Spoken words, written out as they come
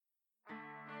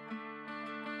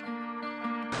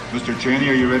Mr. Cheney,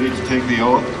 are you ready to take the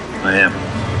oath? I am.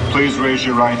 Please raise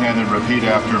your right hand and repeat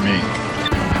after me.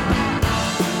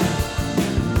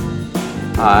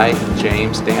 I,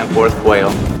 James Danforth Quayle.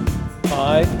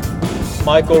 I,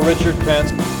 Michael Richard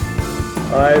Pence.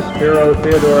 I, Spiro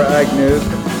Theodore Agnew.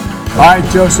 I,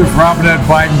 Joseph Robinette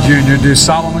Biden Jr., do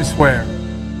solemnly swear.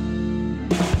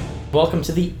 Welcome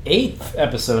to the 8th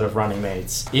episode of Running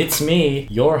Mates. It's me,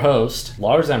 your host,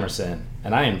 Lars Emerson,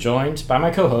 and I am joined by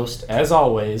my co-host, as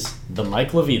always, the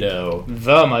Mike Levito.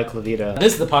 The Mike Levito.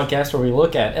 This is the podcast where we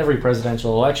look at every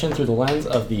presidential election through the lens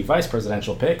of the vice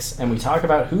presidential picks, and we talk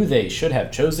about who they should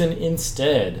have chosen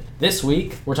instead. This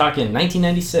week, we're talking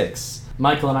 1996.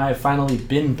 Michael and I have finally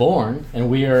been born, and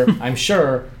we are, I'm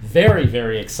sure, very,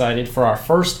 very excited for our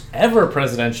first ever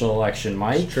presidential election,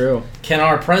 Mike. It's true. Can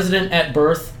our president at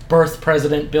birth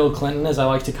President Bill Clinton, as I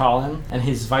like to call him, and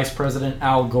his vice president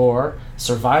Al Gore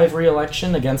survive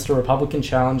re-election against a Republican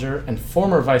challenger and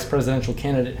former vice presidential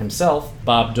candidate himself,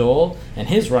 Bob Dole, and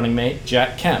his running mate,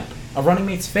 Jack Kemp? A running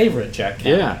mate's favorite, Jack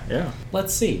Kemp. Yeah.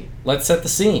 Let's see. Let's set the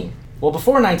scene. Well,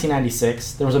 before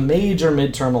 1996, there was a major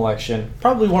midterm election,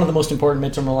 probably one of the most important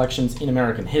midterm elections in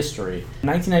American history. In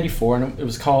 1994, and it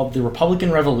was called the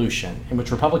Republican Revolution, in which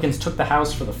Republicans took the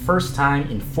House for the first time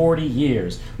in 40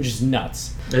 years, which is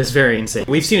nuts. It's very insane.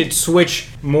 We've seen it switch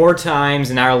more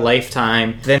times in our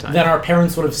lifetime than our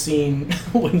parents would have seen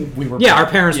when we were... Yeah, our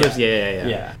parents would have...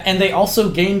 Yeah. And they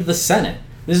also gained the Senate.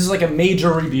 This is like a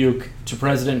major rebuke to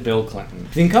President Bill Clinton.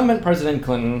 The incumbent President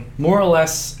Clinton more or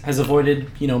less has avoided,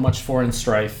 much foreign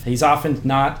strife. He's often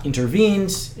not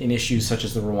intervened in issues such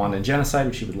as the Rwandan genocide,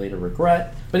 which he would later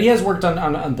regret. But he has worked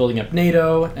on building up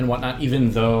NATO and whatnot,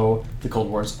 even though the Cold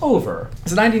War is over.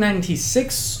 As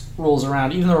 1996 rolls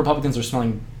around, even though Republicans are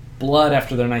smelling blood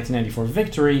after their 1994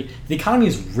 victory, the economy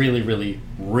is really, really,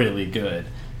 really good.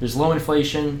 There's low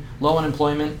inflation, low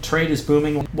unemployment, trade is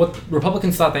booming. What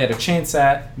Republicans thought they had a chance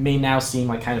at may now seem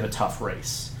like kind of a tough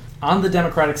race. On the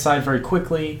Democratic side, very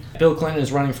quickly, Bill Clinton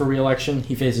is running for re-election.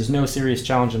 He faces no serious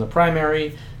challenge in the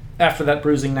primary. After that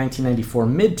bruising 1994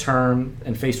 midterm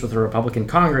and faced with a Republican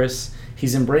Congress,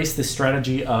 he's embraced this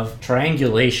strategy of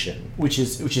triangulation, which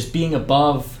is being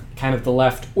above kind of the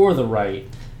left or the right.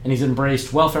 And he's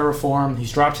embraced welfare reform,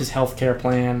 he's dropped his health care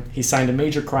plan, he's signed a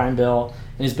major crime bill,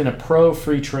 and he's been a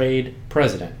pro-free trade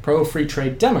president, pro-free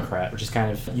trade Democrat, which is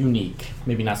kind of unique,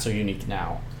 maybe not so unique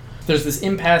now. There's this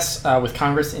impasse with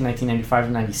Congress in 1995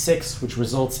 and 96, which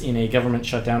results in a government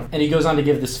shutdown, and he goes on to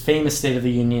give this famous State of the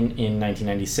Union in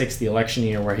 1996, the election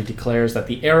year, where he declares that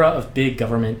the era of big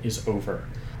government is over.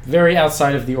 Very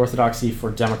outside of the orthodoxy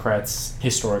for Democrats,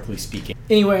 historically speaking.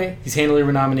 Anyway, he's handily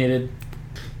renominated.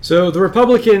 So the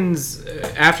Republicans,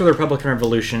 after the Republican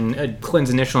Revolution, Clinton's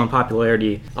initial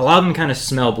unpopularity, a lot of them kind of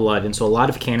smell blood, and so a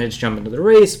lot of candidates jump into the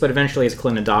race, but eventually as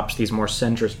Clinton adopts these more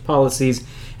centrist policies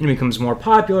and becomes more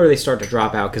popular, they start to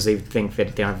drop out because they think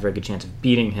that they don't have a very good chance of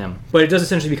beating him. But it does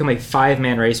essentially become a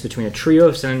five-man race between a trio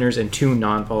of senators and two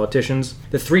non-politicians.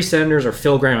 The three senators are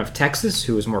Phil Gramm of Texas,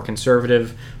 who is more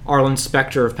conservative, Arlen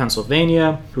Specter of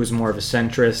Pennsylvania, who is more of a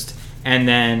centrist, and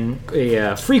then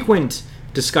a frequent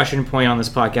discussion point on this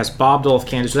podcast, Bob Dole of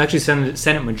Kansas, who was actually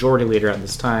Senate Majority Leader at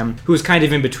this time, who was kind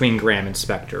of in between Graham and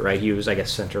Specter, right? He was, I guess,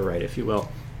 center-right, if you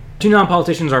will. Two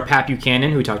non-politicians are Pat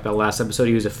Buchanan, who we talked about last episode.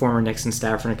 He was a former Nixon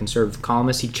staffer and a conservative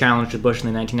columnist. He challenged Bush in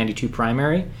the 1992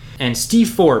 primary. And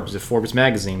Steve Forbes of Forbes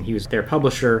magazine. He was their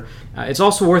publisher. It's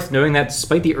also worth noting that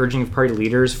despite the urging of party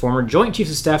leaders, former Joint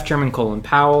Chiefs of Staff Chairman Colin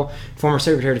Powell, former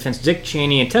Secretary of Defense Dick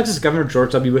Cheney, and Texas Governor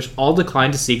George W. Bush all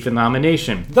declined to seek the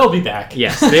nomination. They'll be back.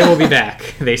 Yes, they will be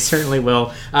back. They certainly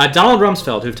will. Donald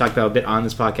Rumsfeld, who we've talked about a bit on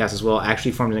this podcast as well,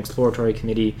 actually formed an exploratory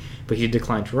committee, but he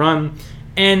declined to run.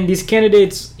 And these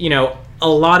candidates, a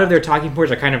lot of their talking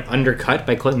points are kind of undercut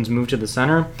by Clinton's move to the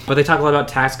center, but they talk a lot about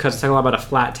tax cuts, they talk a lot about a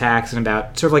flat tax, and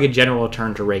about sort of like a general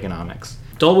return to Reaganomics.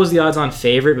 Dole was the odds-on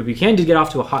favorite, but Buchanan did get off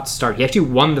to a hot start. He actually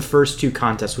won the first two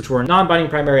contests, which were a non-binding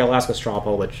primary Alaska straw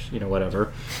poll, which,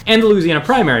 whatever, and the Louisiana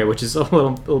primary, which is a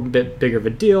little bit bigger of a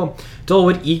deal. Dole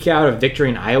would eke out a victory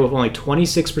in Iowa with only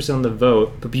 26% of the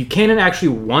vote, but Buchanan actually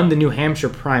won the New Hampshire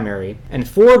primary, and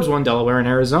Forbes won Delaware and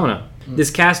Arizona.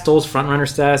 This cast Dole's frontrunner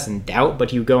status in doubt,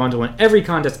 but he would go on to win every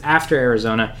contest after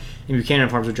Arizona, and Buchanan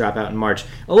and Forbes would drop out in March.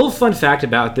 A little fun fact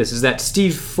about this is that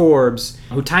Steve Forbes,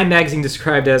 who Time magazine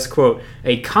described as, quote,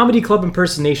 a comedy club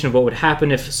impersonation of what would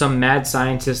happen if some mad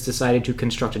scientist decided to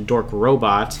construct a dork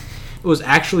robot, was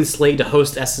actually slated to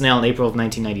host SNL in April of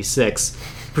 1996.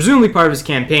 Presumably part of his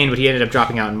campaign, but he ended up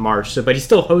dropping out in March, but he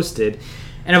still hosted.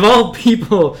 And of all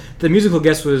people, the musical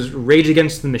guest was Rage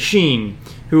Against the Machine,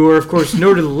 who were, of course,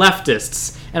 noted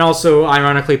leftists. and also,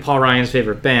 ironically, Paul Ryan's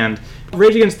favorite band.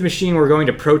 Rage Against the Machine were going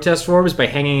to protest Forbes by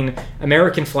hanging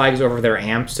American flags over their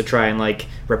amps to try and like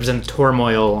represent the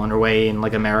turmoil underway in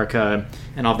like America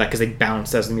and all of that, because they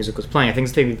bounced as the music was playing. I think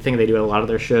it's the thing they do at a lot of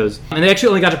their shows. And they actually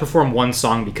only got to perform one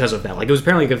song because of that. Like, it was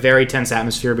apparently like a very tense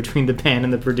atmosphere between the band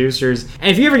and the producers. And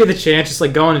if you ever get the chance, just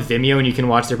like go on Vimeo and you can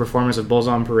watch their performance of Bulls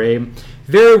on Parade.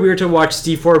 Very weird to watch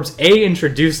Steve Forbes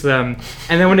introduce them,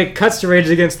 and then when it cuts to Rage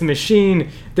Against the Machine,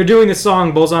 they're doing the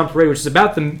song Bulls on Parade, which is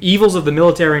about the evils of the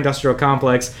military-industrial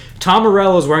complex. Tom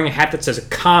Morello is wearing a hat that says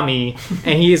 "Commie,"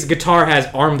 and his guitar has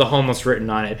 "Arm the Homeless" written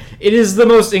on it. It is the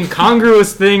most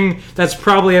incongruous thing that's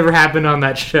probably ever happened on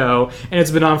that show, and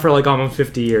it's been on for like almost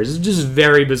 50 years. It's just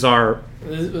very bizarre.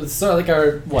 It's sort of like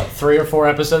our, 3 or 4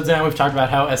 episodes now, we've talked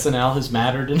about how SNL has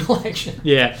mattered in election.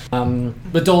 Yeah.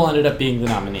 But Dole ended up being the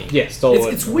nominee. Yes, Dole.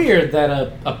 It's weird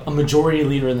that a majority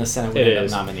leader in the Senate would end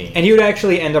up nominee. And he would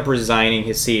actually end up resigning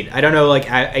his seat. I don't know, like,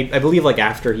 I believe, like,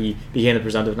 after he became the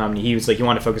presumptive nominee, he was like, he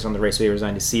wanted to focus on the race, so he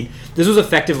resigned his seat. This was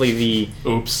effectively the...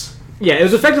 Oops. Yeah, it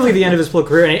was effectively the end of his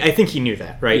political career, and I think he knew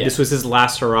that, right? Yeah. This was his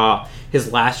last hurrah,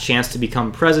 his last chance to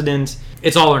become president.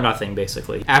 It's all or nothing,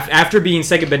 basically. After being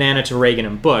second banana to Reagan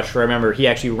and Bush, remember, he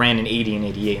actually ran in 80 and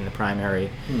 88 in the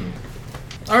primary.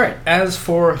 All right, as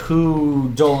for who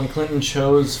Dole and Clinton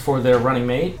chose for their running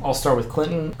mate, I'll start with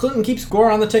Clinton. Clinton keeps Gore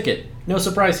on the ticket. No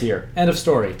surprise here. End of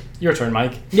story. Your turn,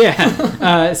 Mike.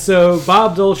 Yeah. So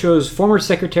Bob Dole chose former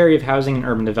Secretary of Housing and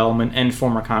Urban Development and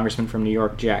former Congressman from New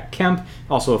York, Jack Kemp,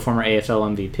 also a former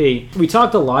AFL MVP. We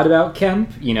talked a lot about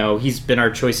Kemp. You know, he's been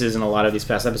our choices in a lot of these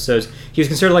past episodes. He was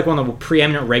considered like one of the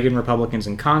preeminent Reagan Republicans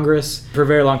in Congress. For a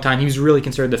very long time, he was really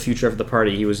considered the future of the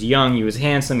party. He was young, he was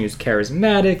handsome, he was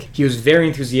charismatic, he was very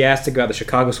enthusiastic about the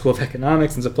Chicago School of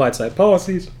Economics and applied side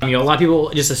policies. You know, a lot of people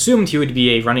just assumed he would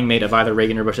be a running mate of either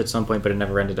Reagan or Bush at some point, but it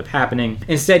never ended up happening.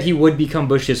 Instead, he would become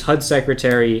Bush's HUD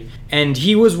secretary, and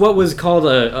he was what was called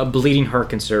a bleeding heart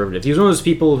conservative. He was one of those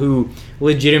people who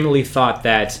legitimately thought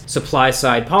that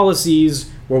supply-side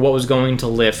policies were what was going to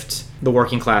lift the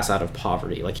working class out of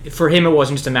poverty. Like, for him, it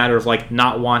wasn't just a matter of, like,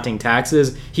 not wanting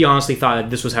taxes. He honestly thought that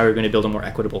this was how we were going to build a more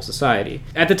equitable society.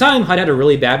 At the time, HUD had a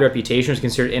really bad reputation, was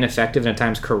considered ineffective and at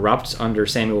times corrupt under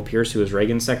Samuel Pierce, who was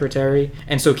Reagan's secretary.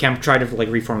 And so Kemp tried to, like,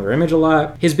 reform their image a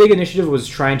lot. His big initiative was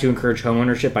trying to encourage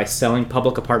homeownership by selling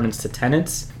public apartments to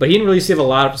tenants. But he didn't really receive a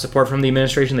lot of support from the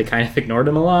administration. They kind of ignored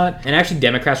him a lot. And actually,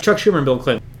 Democrats, Chuck Schumer and Bill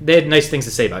Clinton, they had nice things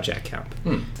to say about Jack Kemp.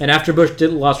 And after Bush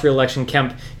lost re-election,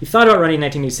 Kemp, he thought about running in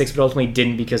 1986, but ultimately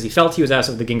didn't because he felt he was out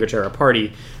of the Gingrich-era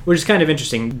party, which is kind of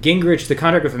interesting. Gingrich, the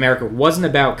Contract with America, wasn't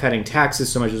about cutting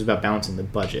taxes so much as it was about balancing the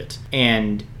budget.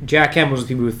 And Jack Kemp was the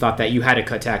people who thought that you had to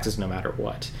cut taxes no matter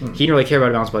what. He didn't really care about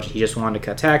a balanced budget. He just wanted to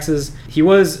cut taxes. He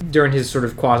was, during his sort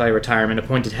of quasi-retirement,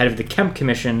 appointed head of the Kemp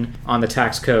Commission on the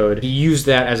tax code. He used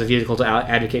that as a vehicle to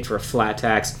advocate for a flat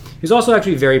tax. He was also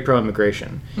actually very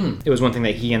pro-immigration. It was one thing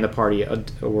that he and the party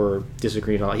were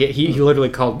disagreeing on. He literally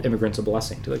called immigrants a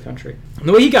blessing to the country. And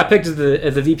the way he got picked as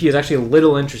the VP is actually a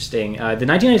little interesting. The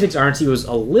 1996 RNC was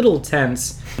a little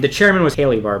tense. The chairman was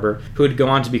Haley Barbour, who would go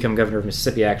on to become governor of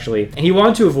Mississippi, actually. And he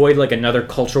wanted to avoid like another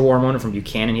culture war moment from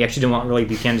Buchanan. He actually didn't want really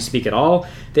Buchanan to speak at all.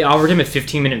 They offered him a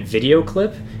 15-minute video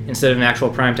clip instead of an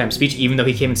actual primetime speech, even though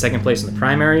he came in second place in the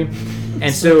primary.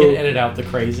 And so we can edit out the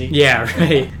crazy. Yeah,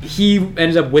 right. He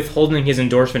ended up withholding his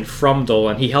endorsement from Dole,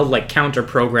 and he held like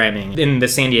counter-programming in the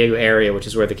San Diego area, which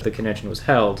is where the convention was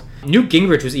held. Newt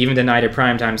Gingrich was even denied a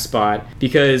primetime spot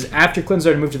because after Clinton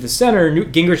started to move to the center,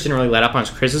 Newt Gingrich didn't really let up on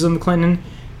his criticism of Clinton.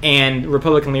 And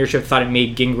Republican leadership thought it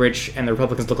made Gingrich and the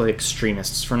Republicans look like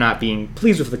extremists for not being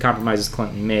pleased with the compromises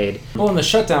Clinton made. Well, and the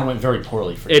shutdown went very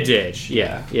poorly for him. It did,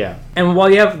 yeah. And while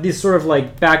you have this sort of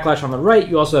like backlash on the right,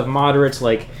 you also have moderates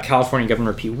like California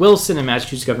Governor Pete Wilson and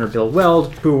Massachusetts Governor Bill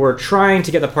Weld, who were trying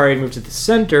to get the party to move to the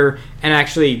center. And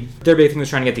actually, their big thing was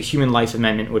trying to get the Human Life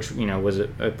Amendment, which was a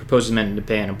proposed amendment to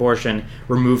ban abortion,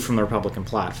 removed from the Republican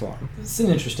platform. It's an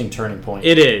interesting turning point.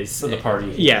 It is for the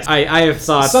party. Yes, I have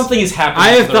thoughts. Something is happening. I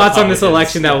have thoughts on this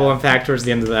election that we'll unpack towards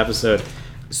the end of the episode.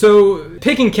 So,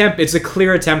 picking Kemp, it's a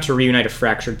clear attempt to reunite a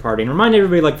fractured party and remind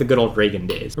everybody like the good old Reagan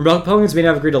days. Republicans may not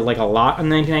have agreed to like a lot in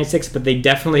 1996, but they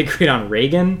definitely agreed on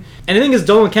Reagan. And the thing is,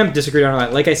 Dole and Kemp disagreed on a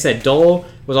lot. Like I said, Dole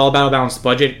was all about a balanced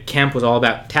budget. Kemp was all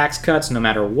about tax cuts, no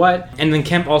matter what. And then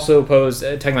Kemp also opposed,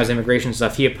 talking about his immigration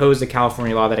stuff, he opposed the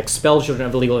California law that expelled children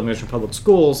of illegal immigrants from public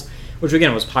schools, which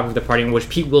again was popular with the party and which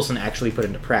Pete Wilson actually put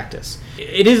into practice.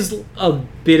 It is a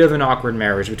bit of an awkward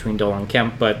marriage between Dole and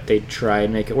Kemp, but they try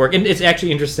and make it work. And it's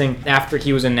actually interesting, after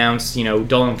he was announced,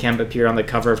 Dole and Kemp appeared on the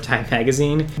cover of Time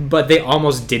magazine, but they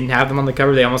almost didn't have them on the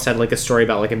cover. They almost had like a story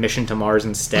about like a mission to Mars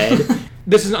instead.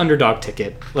 This is an underdog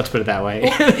ticket, let's put it that way.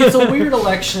 Well, it's a weird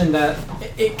election that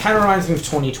it kind of reminds me of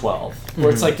 2012, where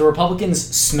it's like the Republicans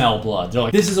smell blood. They're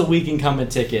like, this is a weak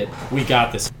incumbent ticket. We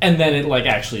got this. And then it like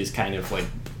actually is kind of like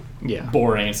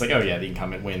boring. It's like, oh yeah, the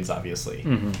incumbent wins, obviously.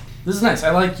 This is nice.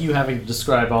 I like you having to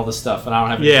describe all this stuff, and I don't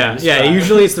have anything to describe.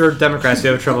 Usually it's the Democrats who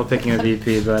have trouble picking a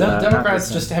VP, but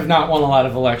Democrats just have not won a lot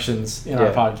of elections in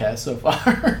our podcast so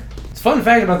far. Fun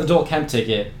fact about the Dole Kemp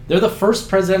ticket, they're the first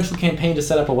presidential campaign to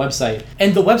set up a website,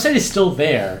 and the website is still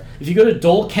there. If you go to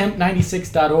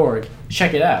dolekemp96.org,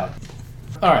 check it out.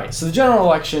 Alright, so the general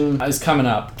election is coming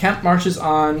up. Kemp marches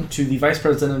on to the vice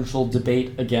presidential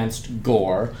debate against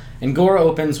Gore, and Gore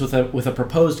opens with a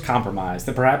proposed compromise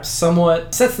that perhaps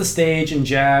somewhat sets the stage and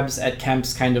jabs at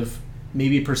Kemp's kind of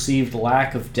maybe perceived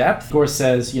lack of depth. Gore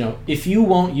says, if you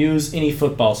won't use any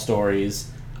football stories,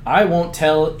 I won't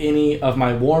tell any of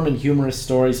my warm and humorous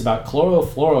stories about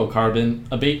chlorofluorocarbon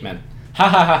abatement. Ha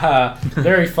ha ha ha.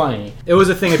 Very funny. It was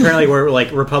a thing apparently where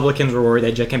like Republicans were worried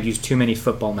that Jack Kemp used too many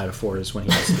football metaphors when he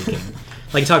was speaking.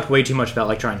 Like he talked way too much about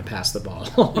like trying to pass the ball.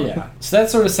 Yeah. So that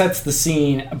sort of sets the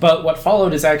scene. But what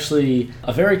followed is actually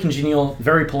a very congenial,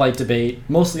 very polite debate,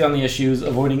 mostly on the issues,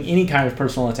 avoiding any kind of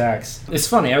personal attacks. It's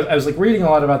funny. I was like reading a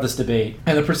lot about this debate,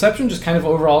 and the perception just kind of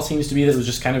overall seems to be that it was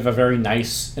just kind of a very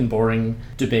nice and boring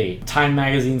debate. Time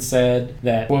magazine said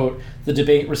that, quote, the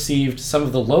debate received some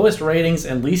of the lowest ratings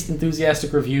and least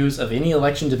enthusiastic reviews of any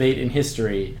election debate in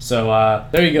history. So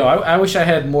there you go. I wish I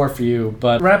had more for you.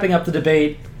 But wrapping up the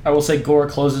debate, I will say Gore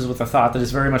closes with a thought that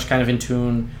is very much kind of in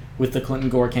tune with the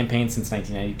Clinton-Gore campaign since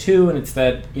 1992, and it's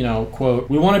that, quote,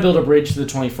 we want to build a bridge to the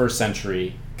 21st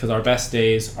century because our best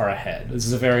days are ahead. This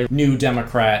is a very new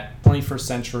Democrat, 21st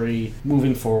century,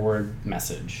 moving forward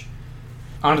message.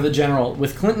 On to the general.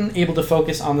 With Clinton able to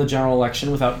focus on the general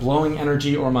election without blowing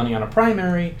energy or money on a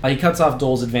primary, he cuts off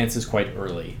Dole's advances quite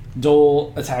early.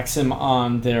 Dole attacks him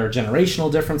on their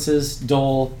generational differences.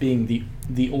 Dole, being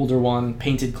the older one,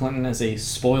 painted Clinton as a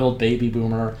spoiled baby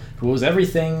boomer who owes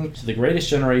everything to the greatest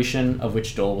generation, of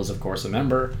which Dole was, of course, a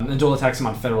member. And Dole attacks him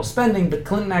on federal spending, but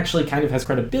Clinton actually kind of has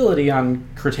credibility on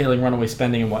curtailing runaway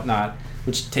spending and whatnot,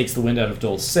 which takes the wind out of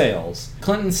Dole's sails.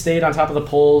 Clinton stayed on top of the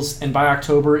polls, and by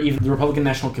October, even the Republican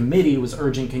National Committee was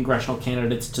urging congressional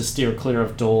candidates to steer clear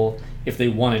of Dole if they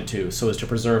wanted to, so as to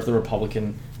preserve the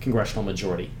Republican congressional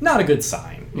majority. Not a good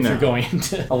sign if you're going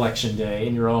into Election Day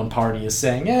and your own party is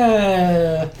saying,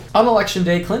 On Election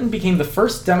Day, Clinton became the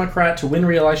first Democrat to win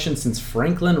re-election since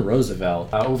Franklin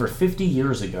Roosevelt, over 50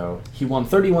 years ago. He won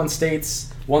 31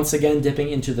 states, once again dipping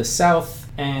into the South,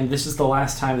 and this is the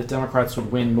last time that Democrats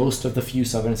would win most of the few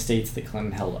southern states that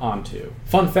Clinton held onto.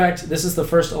 Fun fact, this is the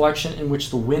first election in which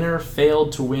the winner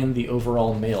failed to win the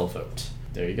overall mail vote.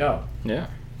 There you go. Yeah.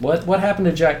 What happened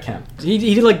to Jack Kemp? He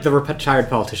did like the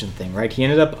retired politician thing, right? He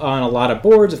ended up on a lot of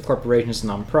boards of corporations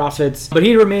and nonprofits, but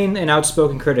he remained an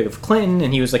outspoken critic of Clinton,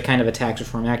 and he was like kind of a tax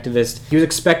reform activist. He was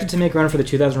expected to make a run for the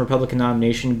 2000 Republican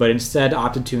nomination, but instead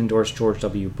opted to endorse George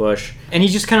W. Bush. And he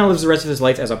just kind of lives the rest of his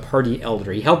life as a party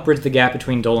elder. He helped bridge the gap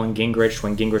between Dole and Gingrich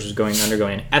when Gingrich was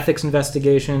undergoing an ethics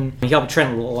investigation. He helped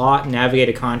Trent Lott navigate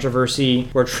a controversy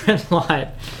where Trent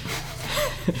Lott...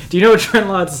 Do you know what Trent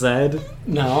Lott said?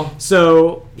 No.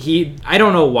 So, I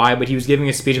don't know why, but he was giving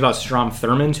a speech about Strom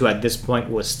Thurmond, who at this point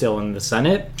was still in the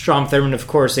Senate. Strom Thurmond, of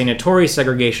course, a notorious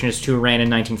segregationist who ran in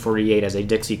 1948 as a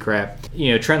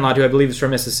Dixiecrat. Trent Lott, who I believe is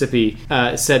from Mississippi,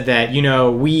 said that,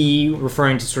 we,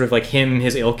 referring to sort of like him,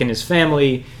 his ilk, and his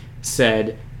family,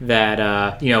 said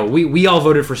that, we all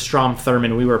voted for Strom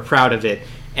Thurmond. We were proud of it.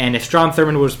 And if Strom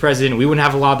Thurmond was president, we wouldn't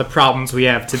have a lot of the problems we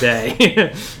have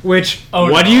today. Which,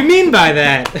 what do you mean by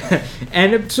that?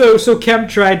 And so Kemp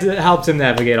tried to help him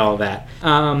navigate all of that.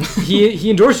 He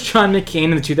endorsed John McCain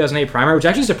in the 2008 primary, which is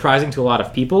actually surprising to a lot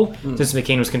of people, since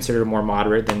McCain was considered more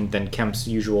moderate than Kemp's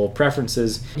usual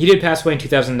preferences. He did pass away in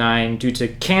 2009 due to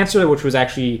cancer, which was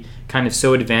actually kind of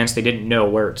so advanced they didn't know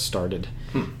where it started.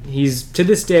 He's, to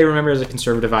this day, remembered as a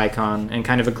conservative icon and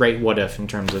kind of a great what-if in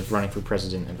terms of running for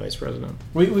president and vice president.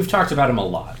 We've talked about him a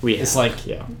lot. It's like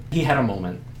he had a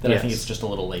moment that I think it's just a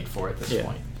little late for at this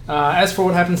point. As for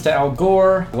what happens to Al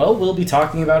Gore, well, we'll be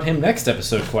talking about him next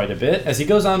episode quite a bit, as he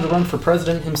goes on to run for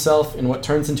president himself in what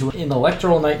turns into an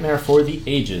electoral nightmare for the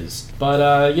ages. But,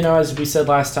 as we said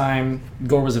last time,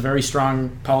 Gore was a very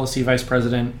strong policy vice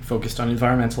president, focused on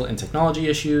environmental and technology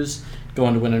issues, go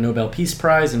on to win a Nobel Peace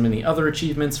Prize and many other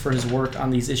achievements for his work on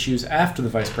these issues after the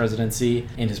vice presidency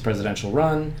and his presidential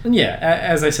run. And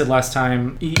as I said last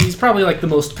time, he's probably like the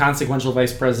most consequential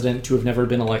vice president to have never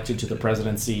been elected to the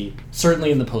presidency,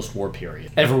 certainly in the post-war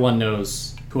period. Everyone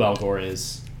knows who Al Gore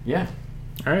is. Yeah.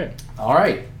 All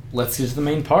right. let's get to the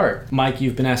main part. Mike,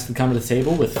 you've been asked to come to the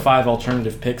table with 5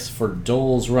 alternative picks for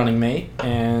Dole's running mate.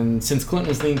 And since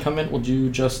Clinton is the incumbent, we'll do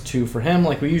just 2 for him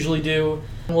like we usually do.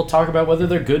 And we'll talk about whether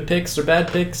they're good picks or bad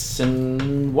picks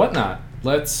and whatnot.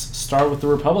 Let's start with the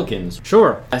Republicans.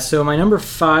 Sure. So my number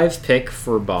 5 pick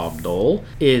for Bob Dole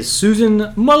is Susan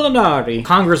Molinari,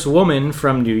 Congresswoman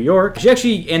from New York. She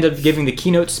actually ended up giving the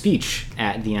keynote speech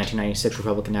at the 1996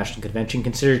 Republican National Convention,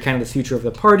 considered kind of the future of the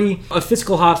party. A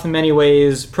fiscal Hoff in many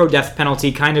ways, pro-death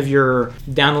penalty, kind of your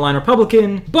down-the-line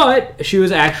Republican, but she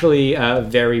was actually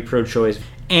very pro-choice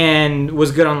and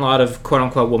was good on a lot of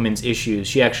quote-unquote women's issues.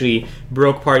 She actually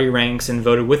broke party ranks and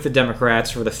voted with the Democrats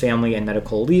for the Family and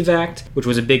Medical Leave Act, which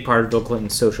was a big part of Bill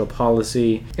Clinton's social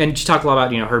policy. And she talked a lot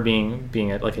about, her being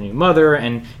like a new mother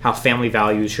and how family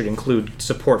values should include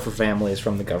support for families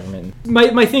from the government.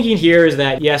 My thinking here is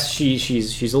that, yes,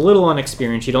 she's a little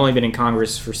unexperienced. She'd only been in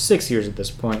Congress for 6 years at this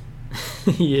point.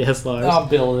 Yes, Lars. I'll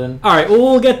build in. All right, well,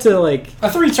 we'll get to, a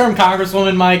 3-term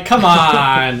congresswoman, Mike. Come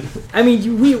on. I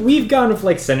mean, we've gone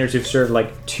with, senators who've served,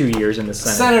 2 years in the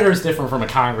Senate. Senator's different from a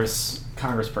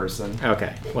congressperson.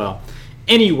 Okay, well,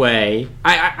 anyway,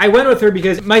 I went with her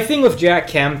because my thing with Jack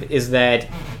Kemp is that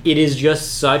it is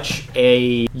just such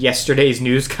a yesterday's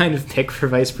news kind of pick for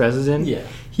vice president. Yeah.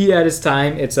 He had his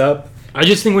time. It's up. I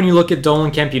just think when you look at Dole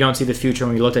and Kemp, you don't see the future.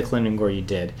 When you looked at Clinton and Gore, you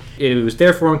did. It was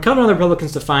therefore incumbent on the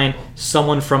Republicans to find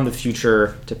someone from the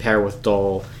future to pair with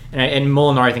Dole. And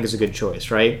Molinari, I think, is a good choice,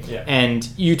 right? Yeah. And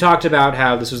you talked about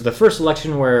how this was the first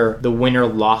election where the winner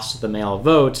lost the male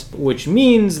vote, which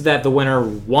means that the winner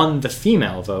won the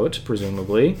female vote,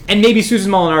 presumably. And maybe Susan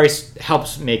Molinari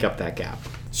helps make up that gap.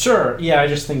 Sure. Yeah, I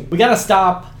just think we got to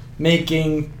stop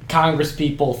making Congress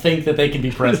people think that they can be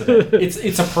president.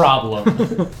 It's a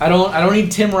problem. I don't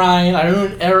need Tim Ryan. I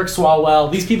don't need Eric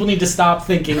Swalwell. These people need to stop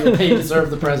thinking that they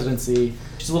deserve the presidency.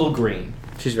 She's a little green.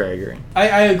 She's very green.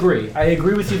 I agree. I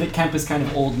agree with you that Kemp is kind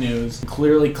of old news.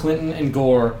 Clearly, Clinton and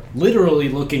Gore, literally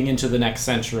looking into the next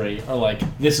century, are like,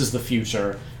 this is the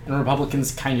future. And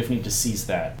Republicans kind of need to seize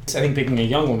that. I think picking a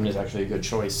young woman is actually a good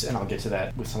choice, and I'll get to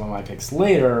that with some of my picks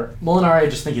later. Molinari, I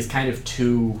just think, is kind of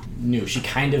too new. She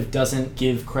kind of doesn't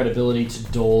give credibility to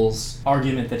Dole's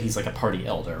argument that he's like a party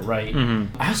elder, right?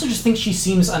 Mm-hmm. I also just think she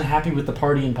seems unhappy with the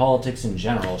party and politics in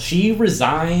general. She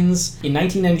resigns in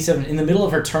 1997 in the middle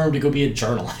of her term to go be a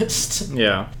journalist.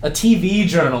 Yeah. A TV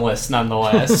journalist,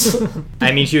 nonetheless.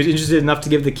 I mean, she was interested enough to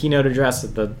give the keynote address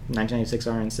at the 1996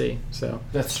 RNC, so.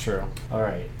 That's true. All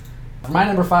right. For my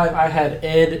number 5, I had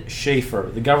Ed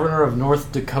Schaefer, the governor of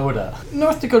North Dakota.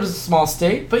 North Dakota's a small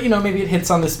state, but maybe it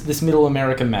hits on this middle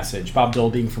America message, Bob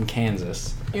Dole being from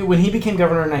Kansas. When he became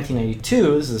governor in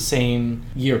 1992, this is the same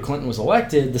year Clinton was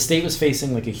elected, the state was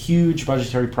facing a huge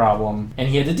budgetary problem, and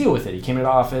he had to deal with it. He came into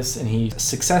office, and he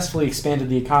successfully expanded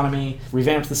the economy,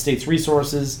 revamped the state's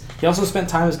resources. He also spent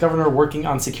time as governor working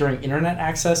on securing internet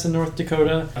access in North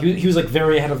Dakota. He was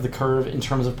very ahead of the curve in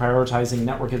terms of prioritizing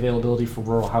network availability for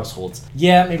rural households.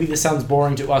 Yeah, maybe this sounds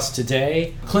boring to us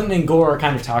today. Clinton and Gore are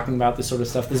kind of talking about this sort of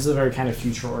stuff. This is a very kind of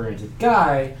future-oriented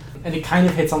guy, and it kind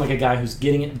of hits on a guy who's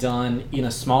getting it done in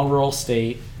a small rural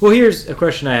state. Well, here's a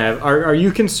question I have. Are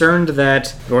you concerned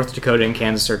that North Dakota and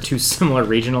Kansas are too similar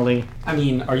regionally? I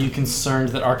mean, are you concerned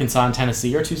that Arkansas and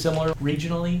Tennessee are too similar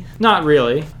regionally? Not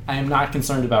really. I am not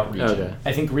concerned about region. Okay.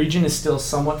 I think region is still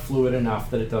somewhat fluid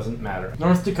enough that it doesn't matter.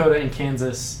 North Dakota and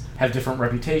Kansas have different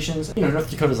reputations. North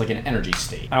Dakota is like an energy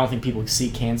state. I don't think people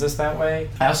see Kansas that way.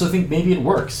 I also think maybe it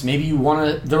works. Maybe you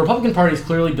want to... The Republican Party is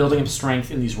clearly building up strength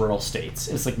in these rural states.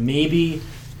 It's maybe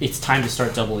it's time to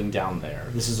start doubling down there.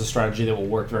 This is a strategy that will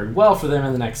work very well for them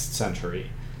in the next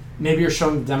century. Maybe you're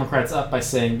showing the Democrats up by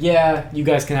saying, yeah, you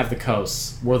guys can have the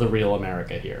coasts. We're the real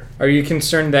America here. Are you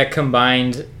concerned that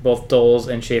combined both Dole's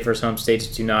and Schaefer's home states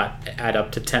do not add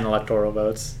up to 10 electoral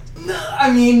votes?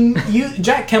 I mean,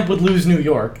 Jack Kemp would lose New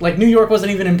York. New York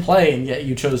wasn't even in play, and yet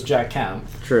you chose Jack Kemp.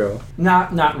 True.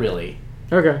 Not really.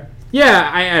 Okay.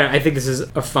 Yeah, I think this is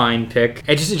a fine pick.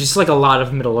 It's just a lot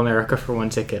of middle America for one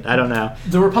ticket. I don't know.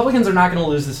 The Republicans are not going to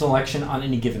lose this election on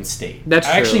any given state. That's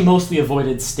true. I actually mostly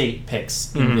avoided state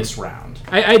picks in this round.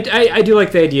 I do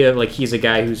like the idea of he's a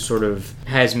guy who sort of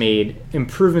has made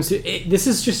improvements. This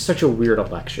is just such a weird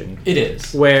election. It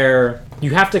is. Where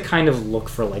you have to kind of look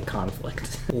for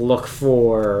conflict, look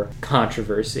for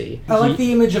controversy. I like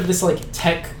the image of this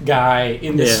tech guy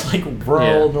in this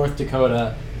rural North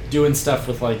Dakota doing stuff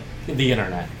with the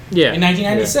internet. Yeah. In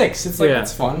 1996, it's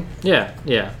that's fun. Yeah.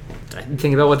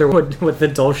 Think about what the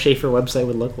Dole Schaefer website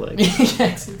would look like.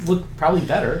 Yes, it would look probably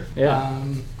better. Yeah.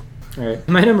 All right.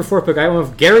 My number 4 pick, I went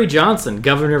with Gary Johnson,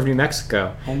 governor of New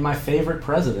Mexico. And my favorite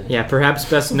president. Yeah, perhaps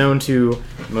best known to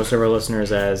most of our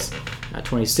listeners as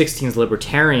 2016's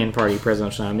Libertarian Party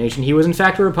presidential nomination, he was in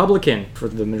fact a Republican for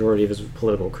the majority of his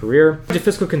political career. As a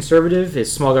fiscal conservative,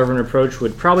 his small government approach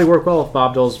would probably work well with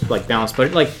Bob Dole's balanced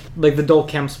budget, like the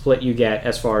Dole-Kemp split you get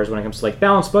as far as when it comes to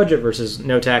balanced budget versus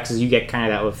no taxes. You get kind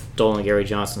of that with Dole and Gary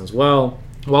Johnson as well.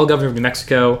 While governor of New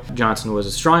Mexico, Johnson was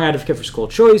a strong advocate for school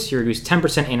choice. He reduced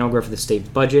 10% annual growth of the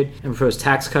state budget and proposed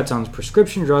tax cuts on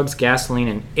prescription drugs, gasoline,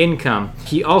 and income.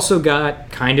 He also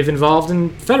got kind of involved in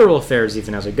federal affairs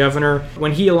even as a governor,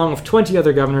 when he, along with 20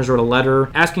 other governors, wrote a letter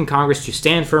asking Congress to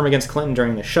stand firm against Clinton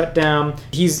during the shutdown.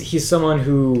 He's someone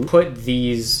who put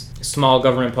these small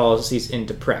government policies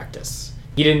into practice.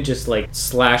 He didn't just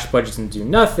slash budgets and do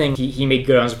nothing. He made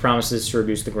good on his promises to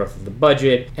reduce the growth of the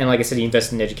budget. And like I said, he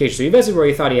invested in education. So he invested where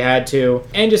he thought he had to.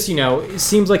 And just, it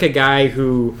seems like a guy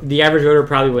who the average voter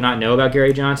probably would not know about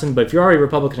Gary Johnson. But if you're already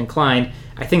Republican inclined,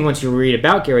 I think once you read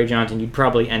about Gary Johnson, you'd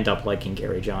probably end up liking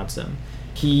Gary Johnson.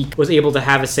 He was able to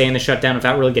have a say in the shutdown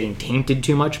without really getting tainted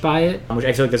too much by it, which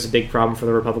I feel like that's a big problem for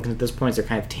the Republicans at this point. They're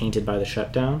kind of tainted by the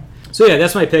shutdown. So yeah,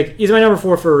 that's my pick. He's my number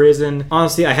 4 for a reason.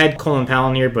 Honestly, I had Colin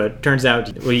Powell here, but turns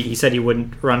out he said he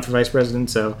wouldn't run for vice president,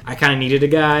 so I kind of needed a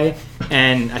guy,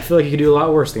 and I feel like he could do a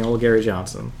lot worse than old Gary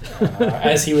Johnson.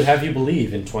 As he would have you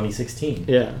believe in 2016.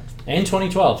 Yeah. And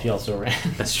 2012, he also ran.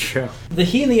 That's true.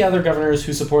 He and the other governors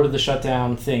who supported the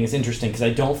shutdown thing is interesting because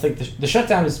I don't think the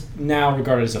shutdown is now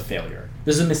regarded as a failure.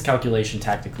 This is a miscalculation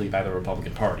tactically by the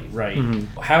Republican Party, right?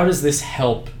 Mm-hmm. How does this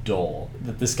help Dole?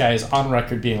 That this guy is on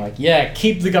record being like, yeah,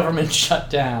 keep the government shut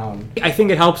down. I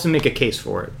think it helps him make a case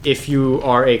for it. If you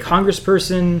are a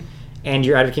congressperson and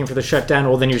you're advocating for the shutdown,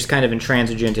 well, then you're just kind of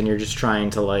intransigent and you're just trying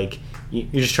to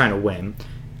you're just trying to win.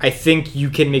 I think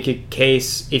you can make a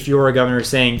case if you're a governor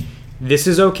saying, this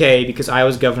is okay because I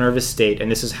was governor of a state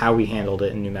and this is how we handled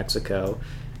it in New Mexico.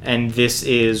 And this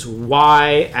is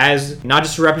why, as not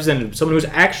just a representative, someone who's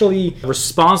actually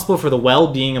responsible for the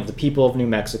well-being of the people of New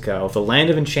Mexico, the land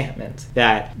of enchantment,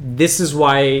 that this is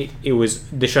why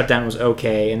the shutdown was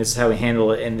okay, and this is how we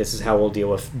handle it, and this is how we'll deal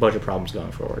with budget problems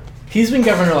going forward. He's been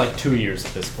governor 2 years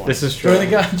at this point. This is true.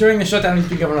 During the shutdown, he's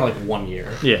been governor 1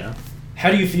 year. Yeah.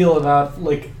 How do you feel about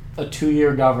a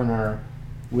 2-year governor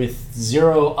with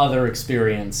zero other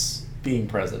experience being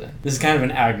president? This is kind of an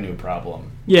Agnew problem.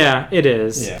 Yeah, it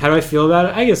is. Yeah. How do I feel about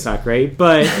it? I guess not great,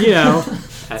 but,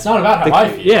 It's not about how I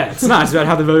feel. Yeah, it's not. It's about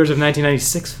how the voters of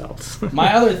 1996 felt.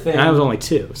 My other thing... And I was only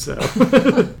 2, so...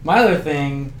 My other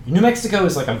thing... New Mexico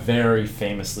is a very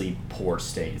famously poor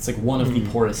state. It's one of the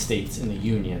poorest states in the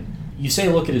Union. You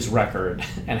look at his record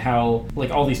and how,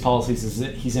 all these policies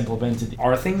he's implemented.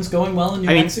 Are things going well in New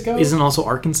Mexico? Isn't also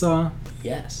Arkansas?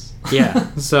 Yes. Yeah,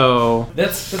 so...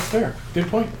 That's fair. Good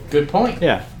point.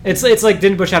 Yeah. It's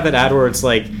didn't Bush have that ad where it's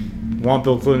want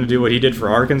Bill Clinton to do what he did for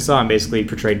Arkansas and basically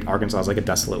portrayed Arkansas as a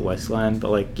desolate wasteland,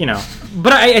 but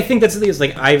But I think that's the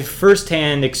thing, I've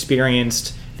firsthand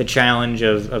experienced the challenge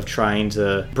of trying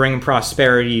to bring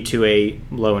prosperity to a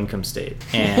low-income state.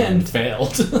 And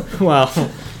failed. Well,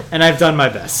 and I've done my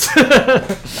best.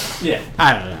 Yeah.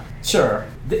 I don't know. Sure.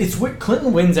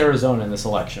 Clinton wins Arizona in this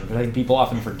election, but I think people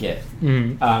often forget.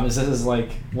 Mm-hmm. This is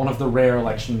one of the rare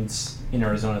elections in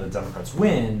Arizona that Democrats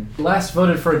win. Last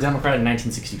voted for a Democrat in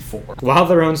 1964. While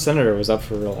their own senator was up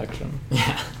for re-election.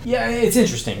 Yeah, it's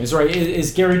interesting. It's right.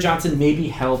 Is Gary Johnson maybe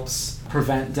helps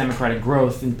prevent Democratic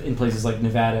growth in places like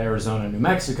Nevada, Arizona, New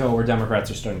Mexico, where Democrats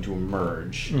are starting to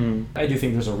emerge. I do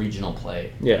think there's a regional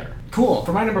play. Yeah. Cool.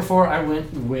 For my number 4, I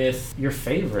went with your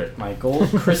favorite, Michael,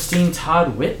 Christine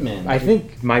Todd Whitman. I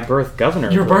think my birth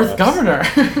governor. Your birth governor.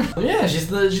 Yeah, she's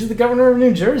the governor of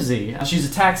New Jersey. She's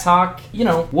a tax hawk.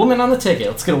 Woman on the ticket.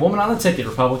 Let's get a woman on the ticket,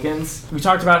 Republicans. We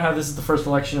talked about how this is the first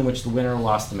election in which the winner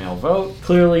lost the male vote.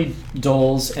 Clearly,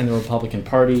 Dole's and the Republican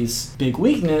Party's big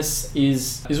weakness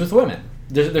is with women.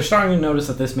 They're starting to notice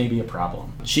that this may be a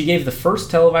problem. She gave the first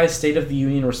televised State of the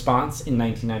Union response in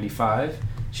 1995.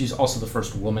 She's also the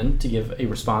first woman to give a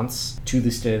response to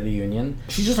the State of the Union.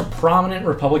 She's just a prominent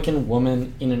Republican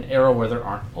woman in an era where there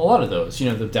aren't a lot of those.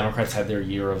 The Democrats had their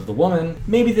year of the woman.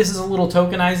 Maybe this is a little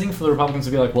tokenizing for the Republicans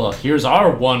to be like, well, here's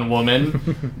our one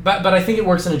woman. but I think it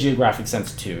works in a geographic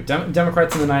sense, too.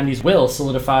 Democrats in the 90s will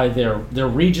solidify their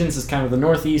regions as kind of the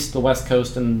Northeast, the West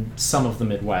Coast, and some of the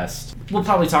Midwest. We'll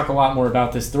probably talk a lot more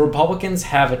about this. The Republicans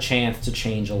have a chance to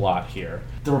change a lot here.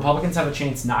 The Republicans have a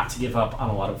chance not to give up on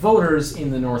a lot of voters in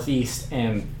the Northeast,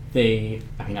 and they,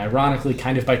 ironically,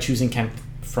 kind of by choosing Kemp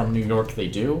from New York, they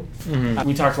do. Mm-hmm.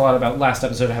 We talked a lot about last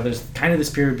episode how there's kind of this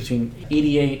period between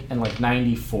 88 and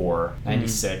 94,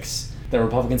 96. The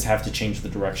Republicans have to change the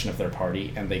direction of their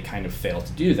party, and they kind of fail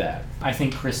to do that. I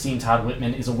think Christine Todd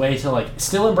Whitman is a way to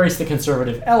still embrace the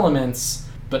conservative elements,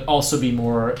 but also be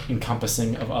more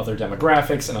encompassing of other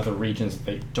demographics and other regions that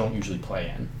they don't usually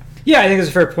play in. Yeah, I think that's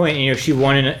a fair point. You know, she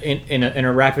won in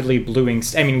a rapidly bluing.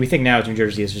 I mean, we think now New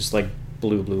Jersey is just like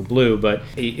blue, but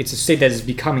it's a state that is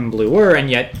becoming bluer, and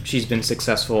yet she's been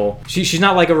successful. She's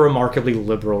not like a remarkably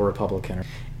liberal Republican.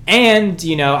 And,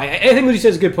 you know, I think what you said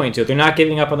is a good point, too. They're not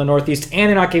giving up on the Northeast, and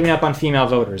they're not giving up on female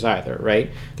voters either, right?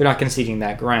 They're not conceding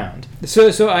that ground.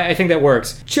 So I think that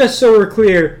works. Just so we're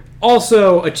clear,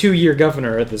 also a 2-year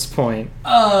governor at this point.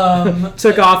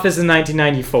 Took office in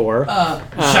 1994.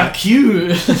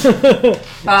 J'accuse.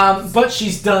 But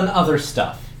she's done other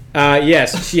stuff.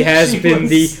 Yes, she has been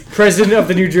the president of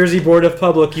the New Jersey Board of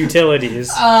Public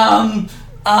Utilities.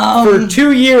 For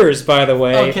 2 years, by the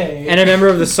way. Okay. And a member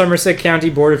of the Somerset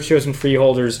County Board of Chosen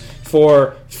Freeholders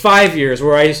for 5 years,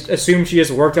 where I assume she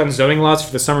has worked on zoning laws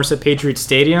for the Somerset Patriots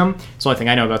Stadium. That's the only thing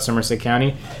I know about Somerset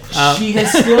County. She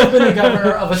has still been a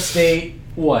governor of a state,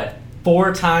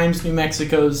 4 times New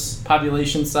Mexico's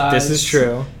population size. This is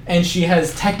true. And she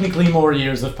has technically more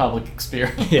years of public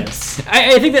experience. Yes.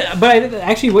 I think that, but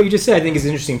actually what you just said I think is an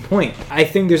interesting point. I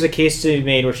think there's a case to be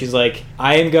made where she's like,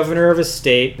 I am governor of a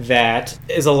state that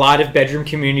is a lot of bedroom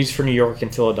communities for New York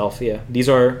and Philadelphia. These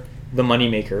are the money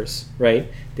makers,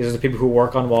 right? These are the people who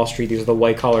work on Wall Street. These are the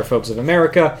white-collar folks of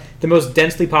America. The most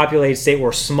densely populated state.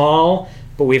 We're small,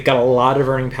 but we've got a lot of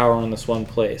earning power in this one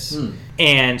place.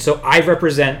 And so I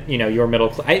represent, you know, your middle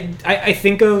class. I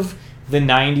think of the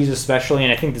 90s especially,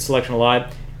 and I think this election a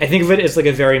lot, I think of it as like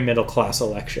a very middle class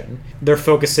election. They're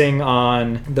focusing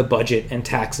on the budget and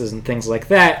taxes and things like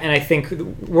that, and I think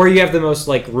where you have the most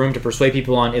like room to persuade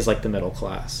people on is like the middle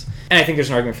class. And I think there's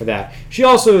an argument for that. She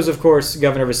also is, of course,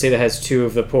 governor of a state that has 2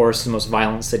 of the poorest and most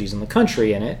violent cities in the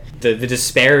country in it. The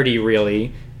disparity,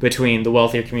 really, between the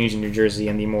wealthier communities in New Jersey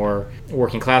and the more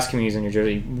working class communities in New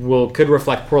Jersey could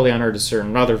reflect poorly on her to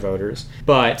certain other voters.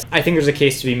 But I think there's a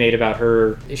case to be made about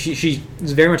her. She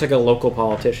is very much like a local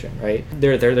politician, right?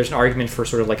 There's an argument for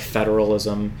sort of like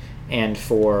federalism and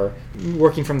for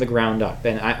working from the ground up.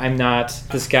 And I'm not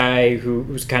this guy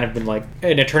who's kind of been like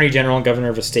an attorney general and governor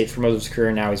of a state for most of his career,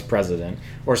 and now he's president,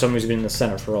 or someone who's been in the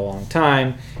Senate for a long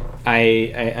time.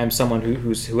 I'm someone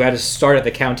who had to start at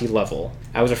the county level.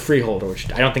 I was a freeholder, which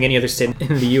I don't think any other state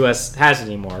in the U.S. has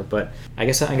anymore. But I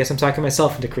guess I'm talking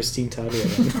myself into Christine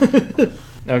Taddeo.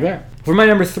 Okay. For my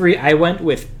number 3, I went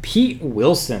with Pete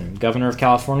Wilson, governor of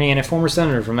California and a former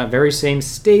senator from that very same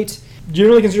state.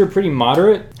 Generally considered pretty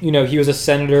moderate. You know, he was a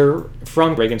senator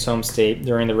from Reagan's home state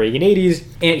during the Reagan 80s,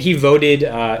 and he voted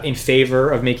in favor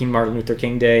of making Martin Luther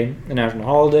King Day a national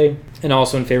holiday, and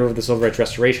also in favor of the Civil Rights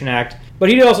Restoration Act. But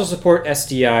he did also support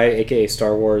SDI, aka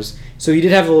Star Wars, so he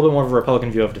did have a little bit more of a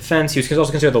Republican view of defense. He was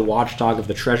also considered the watchdog of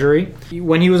the Treasury.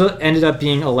 When he ended up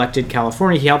being elected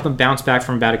California, he helped them bounce back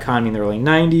from a bad economy in the early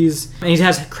 90s. And he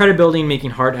has credibility in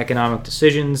making hard economic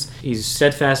decisions. He's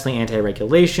steadfastly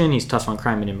anti-regulation. He's tough on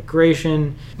crime and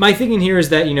immigration. My thinking here is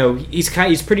that, you know, he's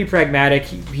pretty pragmatic.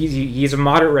 He has a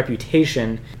moderate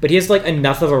reputation, but he has like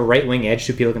enough of a right-wing edge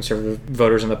to appeal to conservative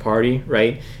voters in the party,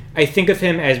 right? I think of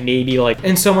him as maybe like,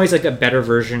 in some ways, like a better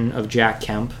version of Jack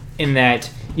Kemp, in that,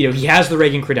 you know, he has the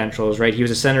Reagan credentials, right? He was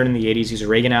a senator in the 80s. He's a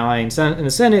Reagan ally in the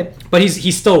Senate, but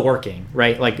he's still working,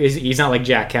 right? Like, he's not like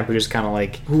Jack Kemp, who just kind of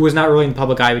like, who was not really in the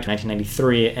public eye between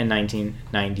 1993 and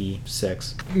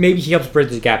 1996. Maybe he helps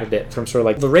bridge the gap a bit from sort of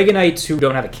like the Reaganites who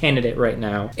don't have a candidate right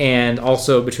now, and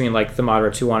also between like the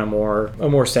moderates who want a more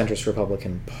centrist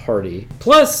Republican Party.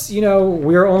 Plus, you know,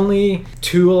 we're only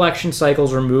 2 election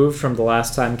cycles removed from the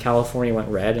last time California went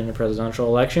red in a presidential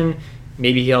election.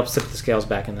 Maybe he helps tip the scales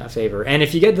back in that favor. And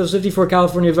if you get those 54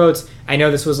 California votes, I know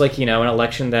this was like, you know, an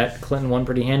election that Clinton won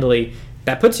pretty handily.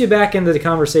 That puts you back into the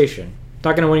conversation.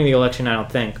 Not going to win the election, I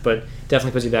don't think, but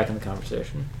definitely puts you back in the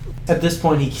conversation. At this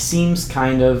point, he seems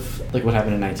kind of like what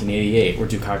happened in 1988, where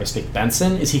Dukakis picked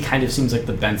Benson. He kind of seems like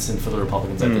the Benson for the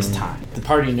Republicans at this time. The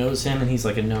party knows him, and he's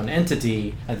like a known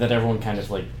entity that everyone kind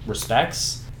of like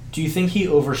respects. Do you think he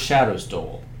overshadows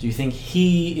Dole? Do you think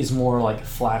he is more like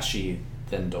flashy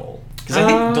than Dole? Because I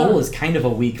think Dole is kind of a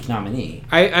weak nominee.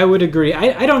 I would agree.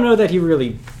 I don't know that he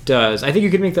really does. I think you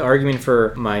could make the argument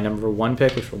for my number 1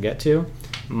 pick, which we'll get to.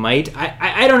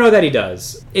 I don't know that he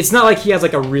does. It's not like he has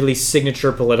like a really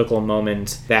signature political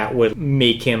moment that would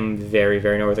make him very,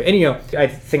 very northern. And, you know, I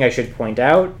think I should point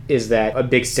out is that a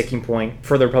big sticking point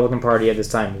for the Republican Party at this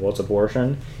time was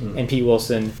abortion. And Pete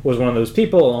Wilson was one of those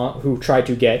people who tried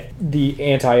to get the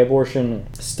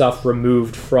anti-abortion stuff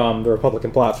removed from the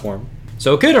Republican platform.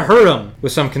 So it could have hurt him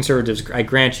with some conservatives, I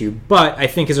grant you, but I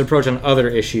think his approach on other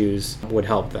issues would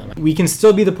help them. We can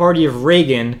still be the party of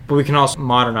Reagan, but we can also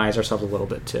modernize ourselves a little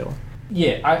bit too.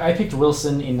 Yeah, I picked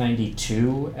Wilson in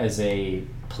 92 as a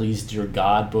please, dear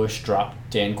God, Bush, drop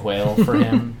Dan Quayle for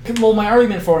him. Well, my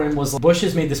argument for him was Bush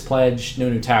has made this pledge, no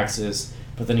new taxes,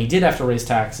 but then he did have to raise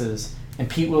taxes, and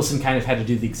Pete Wilson kind of had to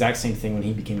do the exact same thing when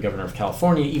he became governor of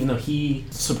California, even though he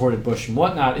supported Bush and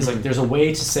whatnot. It's like there's a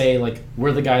way to say, like,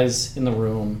 we're the guys in the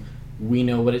room, we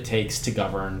know what it takes to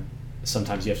govern.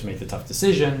 Sometimes you have to make the tough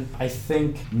decision. I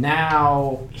think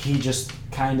now he just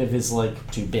kind of is,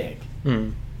 like, too big. I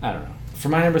don't know. For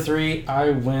my number 3,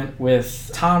 I went with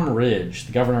Tom Ridge,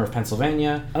 the governor of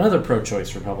Pennsylvania, another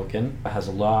pro-choice Republican, has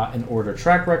a law and order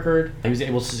track record. He was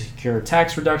able to secure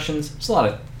tax reductions. There's a lot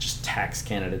of just tax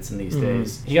candidates in these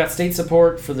days. He got state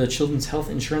support for the Children's Health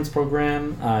Insurance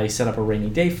Program. He set up a rainy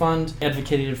day fund,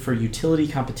 advocated for utility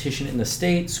competition in the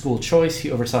state, school choice. He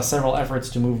oversaw several efforts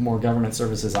to move more government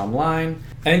services online.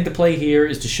 I think the play here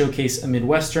is to showcase a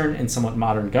Midwestern and somewhat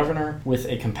modern governor with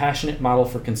a compassionate model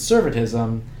for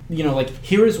conservatism. You know, like,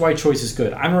 here is why choice is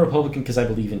good. I'm a Republican because I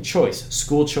believe in choice.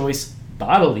 School choice,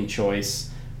 bodily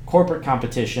choice, corporate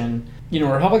competition. You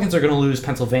know, Republicans are going to lose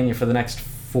Pennsylvania for the next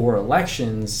 4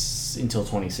 elections until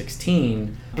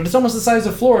 2016. But it's almost the size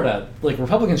of Florida. Like,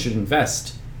 Republicans should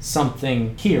invest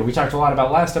something here. We talked a lot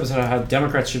about last episode how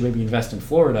Democrats should maybe invest in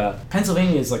Florida.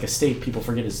 Pennsylvania is like a state people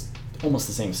forget is almost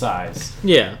the same size.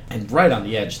 Yeah. And right on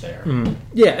the edge there.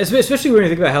 Yeah, especially when you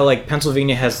think about how, like,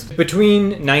 Pennsylvania has,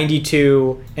 between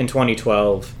 92 and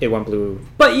 2012, it went blue.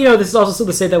 But, you know, this is also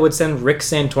the state that would send Rick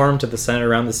Santorum to the Senate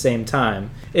around the same time.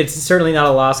 It's certainly not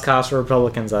a lost cause for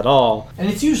Republicans at all. And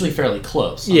it's usually fairly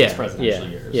close on these presidential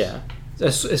years. Yeah.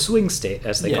 A swing state,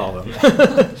 as they call them.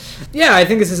 Yeah. Yeah, I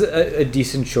think this is a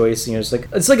decent choice. You know,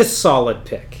 it's like a solid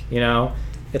pick, you know?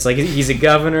 It's like he's a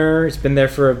governor, he's been there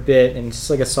for a bit, and it's just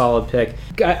like a solid pick.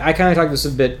 I kind of talked this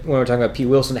a bit when we were talking about Pete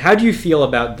Wilson. How do you feel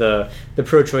about the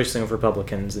pro-choice thing of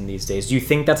Republicans in these days? Do you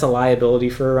think that's a liability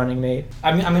for a running mate?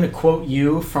 I mean, I'm going to quote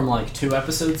you from like 2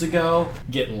 episodes ago.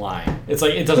 Get in line. It's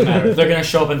like, it doesn't matter. They're going to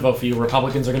show up and vote for you.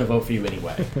 Republicans are going to vote for you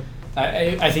anyway.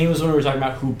 I think it was when we were talking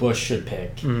about who Bush should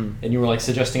pick, and you were like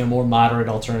suggesting a more moderate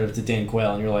alternative to Dan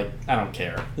Quayle, and you're like, I don't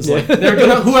care. It's like,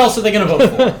 who else are they going to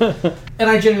vote for? And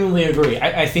I genuinely agree.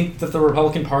 I think that the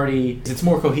Republican Party, it's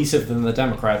more cohesive than the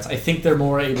Democrats. I think they're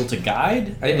more able to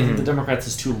guide. I think the Democrats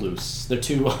is too loose. They're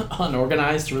too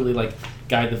unorganized to really like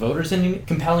guide the voters in a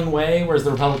compelling way, whereas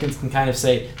the Republicans can kind of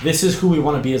say, this is who we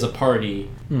want to be as a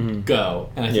party, go.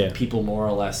 And I think people more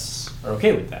or less are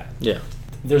okay with that. Yeah.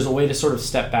 There's a way to sort of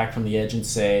step back from the edge and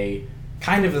say,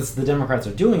 kind of as the Democrats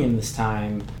are doing in this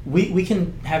time, we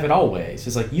can have it all ways.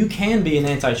 It's like, you can be an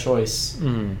anti-choice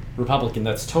Republican.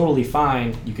 That's totally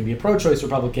fine. You can be a pro-choice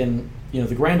Republican. You know,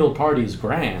 the grand old party is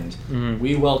grand.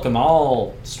 We welcome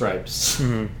all stripes.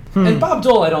 And Bob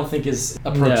Dole, I don't think, is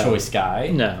a pro-choice guy.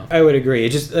 No, I would agree.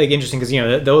 It's just like interesting because, you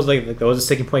know, that was a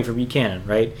sticking point for Buchanan,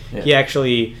 right? Yeah. He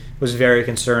actually was very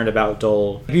concerned about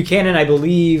Dole. Buchanan, I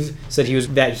believe, said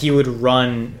that he would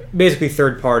run basically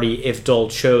third party if Dole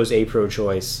chose a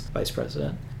pro-choice vice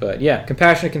president. But yeah,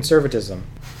 compassionate conservatism.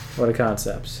 What a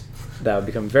concept. That would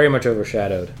become very much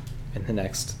overshadowed in the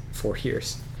next 4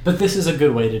 years. But this is a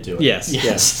good way to do it.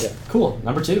 Yes. Yeah. Cool.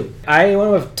 Number 2. I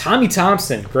went with Tommy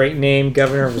Thompson. Great name,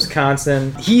 governor of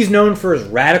Wisconsin. He's known for his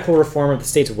radical reform of the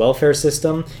state's welfare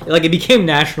system. Like, it became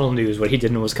national news what he did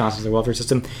in Wisconsin's welfare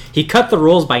system. He cut the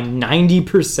rolls by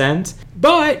 90%,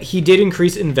 but he did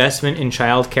increase investment in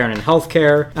childcare and in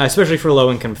healthcare, especially for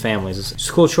low-income families. As a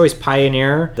school choice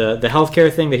pioneer, the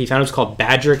healthcare thing that he founded was called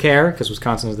Badger Care, because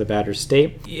Wisconsin is the Badger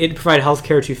state. It provided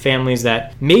healthcare to families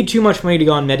that made too much money to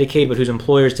go on Medicaid, but whose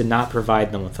employers did not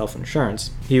provide them with health insurance.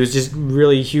 He was just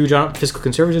really huge on fiscal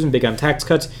conservatism, big on tax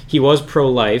cuts. He was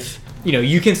pro-life. You know,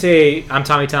 you can say, I'm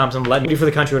Tommy Thompson, let me do for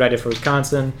the country what I did for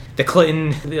Wisconsin. The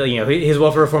Clinton, you know, his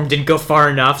welfare reform didn't go far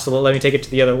enough, so let me take it to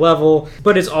the other level.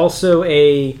 But it's also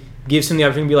gives him the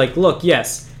opportunity to be like, look,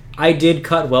 yes, I did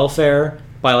cut welfare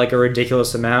by like a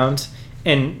ridiculous amount.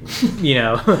 And, you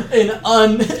know...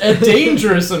 a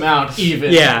dangerous amount,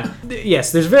 even. Yeah.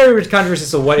 Yes, there's very much controversy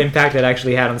as to what impact it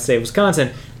actually had on the state of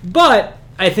Wisconsin. But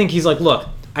I think he's like, look,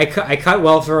 I cut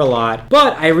welfare a lot,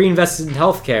 but I reinvested in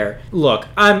healthcare. Look,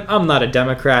 I'm not a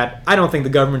Democrat. I don't think the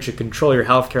government should control your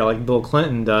healthcare like Bill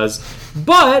Clinton does.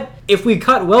 But if we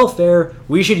cut welfare,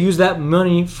 we should use that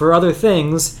money for other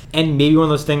things, and maybe one of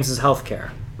those things is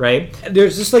healthcare. Right?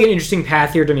 There's just like an interesting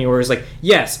path here to me where it's like,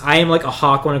 yes, I am like a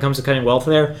hawk when it comes to cutting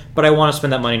welfare, but I want to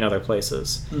spend that money in other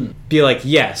places. Be like,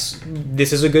 yes,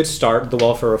 this is a good start, the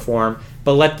welfare reform,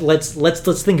 but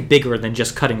let's think bigger than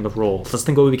just cutting the rolls. Let's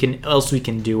think what else we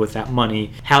can do with that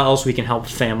money, how else we can help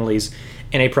families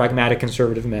in a pragmatic,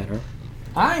 conservative manner.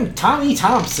 I'm Tommy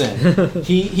Thompson.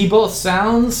 He both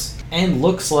sounds and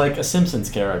looks like a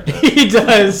Simpsons character. He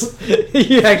does.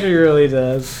 He actually really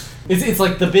does. It's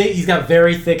like the big. He's got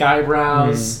very thick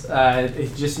eyebrows. He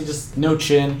just no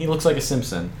chin. He looks like a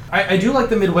Simpson. I do like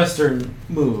the Midwestern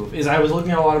move. I was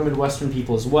looking at a lot of Midwestern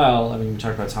people as well. I mean, we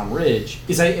talked about Tom Ridge.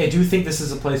 I do think this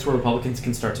is a place where Republicans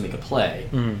can start to make a play.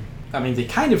 I mean, they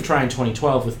kind of try in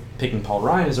 2012 with picking Paul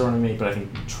Ryan as their running mate, but I think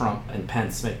Trump and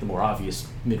Pence make the more obvious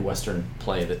Midwestern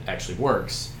play that actually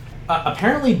works.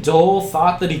 Apparently, Dole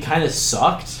thought that he kind of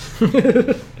sucked.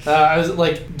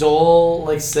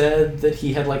 Dole said that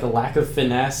he had a lack of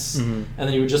finesse, and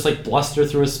then he would just bluster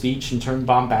through a speech and turn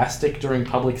bombastic during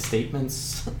public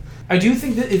statements. I do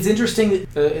think that it's interesting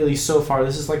that at least so far,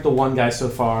 this is the one guy so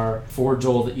far for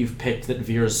Dole that you've picked that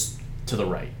veers to the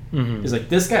right. He's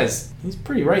this he's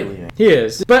pretty right-leaning. He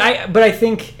is. But I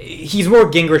think he's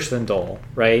more Gingrich than Dole,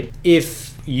 right?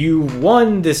 If you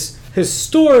won this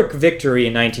historic victory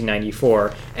in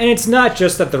 1994, and it's not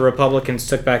just that the Republicans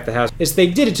took back the House, it's they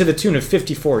did it to the tune of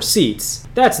 54 seats.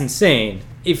 That's insane.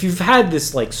 If you've had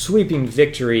this sweeping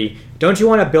victory, don't you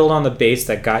want to build on the base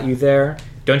that got you there?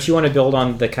 Don't you want to build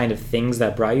on the kind of things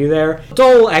that brought you there?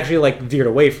 Dole actually veered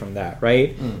away from that,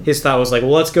 right? His thought was well,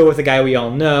 let's go with the guy we all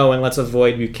know and let's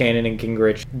avoid Buchanan and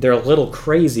Gingrich. They're a little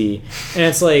crazy. And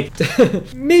it's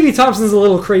maybe Thompson's a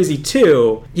little crazy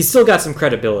too. He's still got some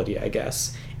credibility, I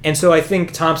guess. And so I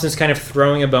think Thompson's kind of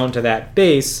throwing a bone to that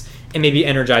base and maybe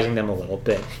energizing them a little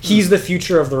bit. He's the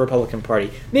future of the Republican Party.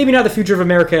 Maybe not the future of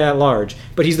America at large,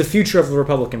 but he's the future of the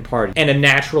Republican Party and a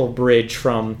natural bridge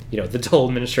from, the Dole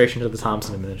administration to the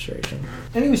Thompson administration.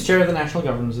 And he was chair of the National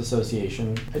Governors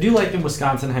Association. I do like in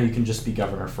Wisconsin how you can just be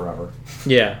governor forever.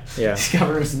 Yeah. He's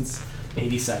governor since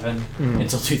 87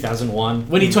 until 2001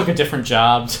 when he took a different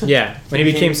job. Yeah, when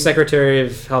he became Secretary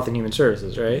of Health and Human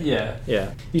Services, right?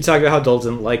 Yeah. You talk about how Dole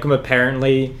didn't like him.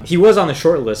 Apparently, he was on the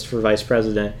short list for vice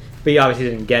president, but he obviously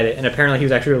didn't get it. And apparently, he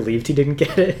was actually relieved he didn't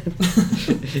get it.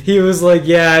 He was it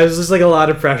was just a lot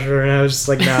of pressure, and I was just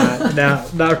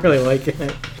not really liking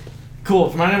it.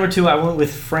 Cool. For my number 2, I went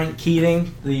with Frank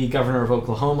Keating, the governor of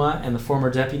Oklahoma and the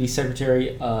former deputy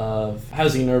secretary of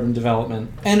Housing and Urban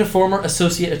Development, and a former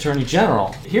associate attorney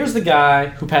general. Here's the guy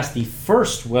who passed the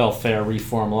first welfare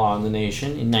reform law in the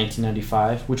nation in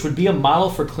 1995, which would be a model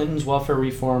for Clinton's welfare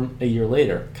reform a year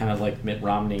later, kind of like Mitt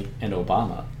Romney and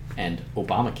Obama. And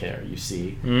Obamacare, you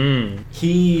see.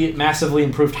 He massively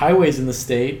improved highways in the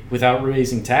state without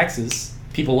raising taxes.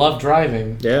 People love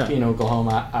driving in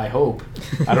Oklahoma, I hope.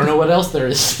 I don't know what else there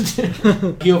is to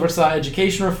do. He oversaw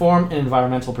education reform and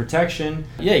environmental protection.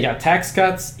 Yeah, he got tax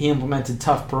cuts. He implemented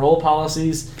tough parole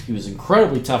policies. He was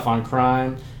incredibly tough on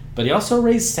crime. But he also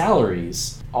raised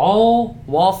salaries, all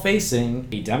while facing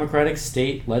a Democratic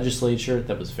state legislature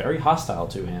that was very hostile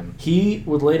to him. He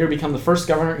would later become the first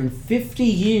governor in 50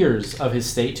 years of his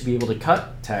state to be able to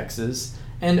cut taxes.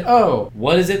 And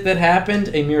what is it that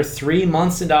happened a mere 3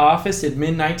 months into office in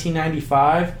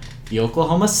mid-1995? The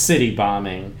Oklahoma City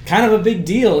bombing. Kind of a big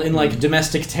deal in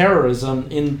domestic terrorism,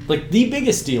 in the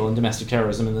biggest deal in domestic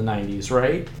terrorism in the 90s,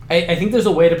 right? I think there's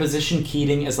a way to position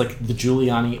Keating as the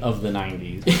Giuliani of the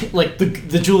 90s.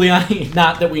 the Giuliani,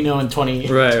 not that we know in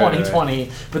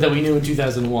 2020, but that we knew in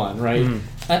 2001, right?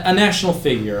 A national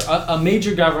figure, a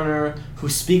major governor who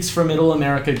speaks for middle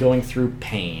America going through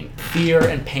pain. Fear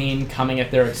and pain coming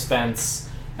at their expense,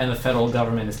 and the federal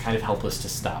government is kind of helpless to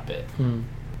stop it.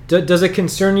 Does it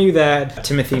concern you that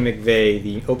Timothy McVeigh,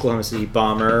 the Oklahoma City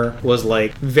bomber, was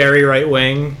very right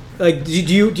wing? Do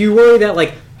you worry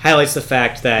that highlights the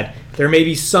fact that there may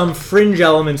be some fringe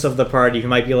elements of the party who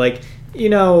might be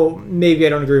maybe I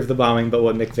don't agree with the bombing, but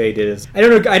what McVeigh did is I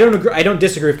don't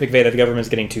disagree with McVeigh that the government's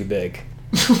getting too big.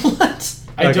 What?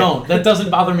 I don't. That doesn't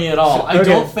bother me at all. I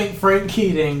don't think Frank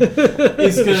Keating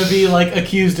is going to be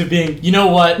accused of being, you know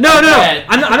what? No.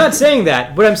 I'm not saying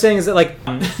that. What I'm saying is that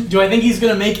do I think he's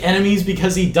going to make enemies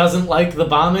because he doesn't like the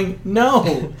bombing?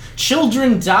 No.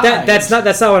 Children died. That's not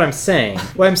what I'm saying.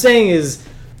 What I'm saying is,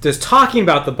 does talking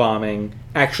about the bombing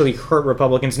actually hurt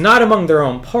Republicans, not among their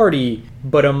own party,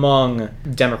 but among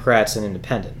Democrats and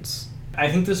independents? I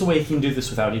think there's a way he can do this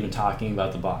without even talking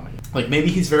about the bombing. Maybe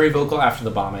he's very vocal after the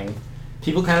bombing.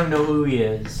 People kind of know who he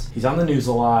is. He's on the news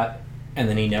a lot, and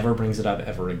then he never brings it up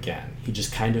ever again. He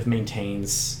just kind of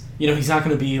maintains... he's not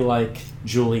going to be like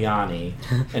Giuliani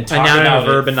and talk about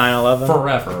verb in 9/11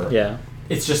 forever. Yeah.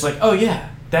 It's just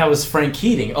that was Frank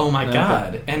Keating. Oh my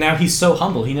God. And now he's so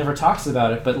humble. He never talks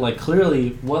about it, but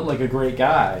clearly, what a great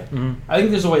guy. I think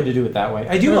there's a way to do it that way.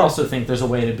 I do also think there's a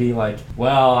way to be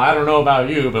well, I don't know about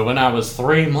you, but when I was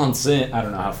 3 months in... I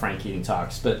don't know how Frank Keating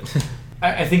talks, but...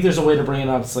 I think there's a way to bring it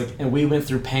up. It's and we went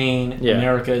through pain. Yeah.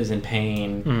 America is in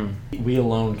pain. We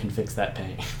alone can fix that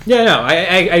pain. Yeah, no,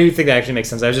 I do think that actually makes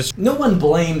sense. No one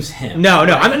blames him. No,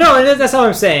 that's not what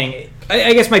I'm saying.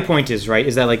 I guess my point is, right,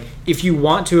 is that, like, if you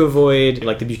want to avoid,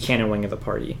 like, the Buchanan wing of the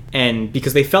party, and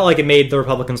because they felt like it made the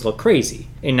Republicans look crazy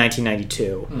in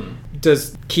 1992,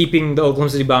 does keeping the Oklahoma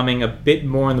City bombing a bit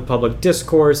more in the public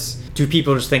discourse, do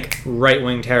people just think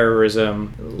right-wing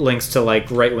terrorism links to, like,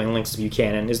 right-wing links to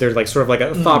Buchanan? Is there, like, sort of, like,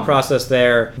 a thought process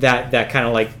there that kind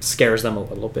of, like, scares them a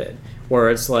little bit? Where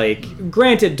it's like,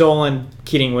 granted, Dole and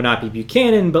Keating would not be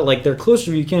Buchanan, but, like, they're closer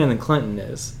to Buchanan than Clinton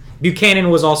is. Buchanan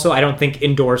was also, I don't think,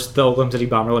 endorsed the Oklahoma City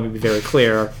bomber. Let me be very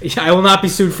clear. I will not be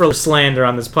sued for slander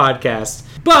on this podcast.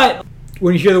 But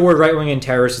when you hear the word right-wing and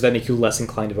terrorist, does that make you less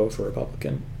inclined to vote for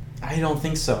Republican? I don't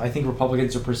think so. I think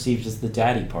Republicans are perceived as the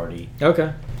daddy party.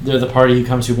 Okay. They're the party you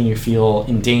come to when you feel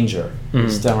in danger.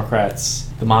 As Democrats,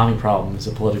 the momming problem is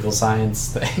a political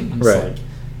science thing. It's Right. like,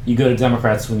 you go to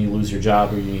Democrats when you lose your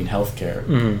job or you need health care.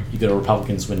 You go to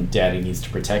Republicans when daddy needs to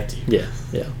protect you.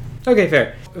 Yeah. Okay,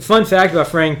 fair. Fun fact about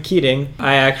Frank Keating,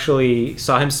 I actually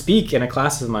saw him speak in a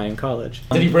class of mine in college.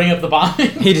 Did he bring up the bombing?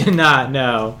 He did not,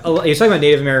 no. He was talking about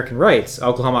Native American rights.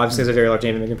 Oklahoma obviously has a very large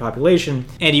Native American population.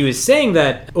 And he was saying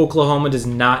that Oklahoma does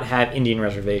not have Indian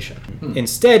reservation.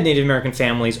 Instead, Native American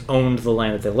families owned the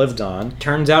land that they lived on.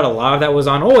 Turns out a lot of that was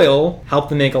on oil, helped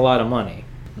them make a lot of money.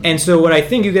 And so what I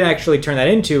think you could actually turn that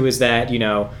into is that, you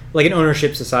know, like an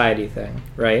ownership society thing,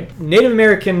 right? Native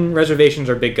American reservations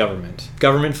are big government.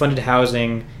 Government-funded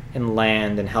housing and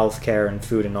land and healthcare and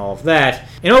food and all of that.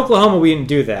 In Oklahoma, we didn't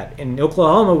do that. In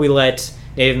Oklahoma, we let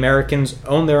Native Americans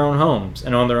own their own homes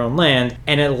and own their own land,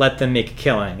 and it let them make a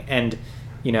killing. And,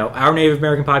 you know, our Native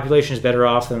American population is better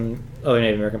off than other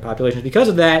Native American populations because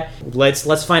of that.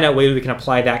 Let's find out ways we can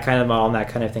apply that kind of model and that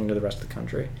kind of thing to the rest of the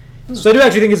country. So I do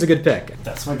actually think it's a good pick.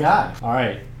 That's my guy. All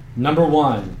right. Number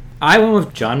 1. I went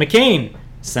with John McCain,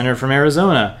 senator from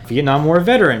Arizona, Vietnam War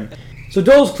veteran. So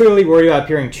Dole's clearly worried about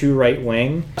appearing too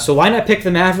right-wing, so why not pick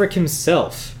the maverick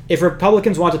himself? If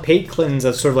Republicans want to paint Clintons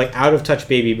as sort of like out-of-touch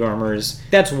baby boomers,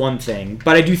 that's one thing.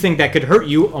 But I do think that could hurt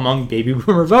you among baby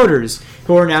boomer voters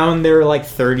who are now in their like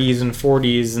 30s and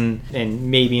 40s and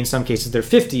maybe in some cases their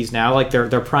 50s now, like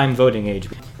their prime voting age.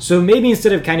 So maybe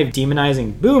instead of kind of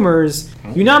demonizing boomers,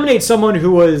 you nominate someone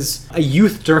who was a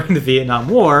youth during the Vietnam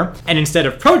War, and instead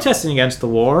of protesting against the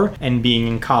war and being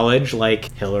in college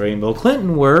like Hillary and Bill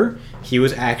Clinton were, he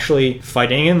was actually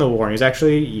fighting in the war. And he was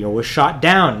actually, you know, was shot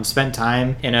down and spent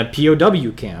time in a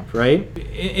POW camp, right?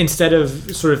 Instead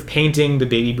of sort of painting the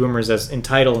baby boomers as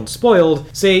entitled and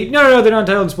spoiled, say, no, they're not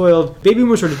entitled and spoiled. Baby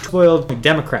boomers are spoiled like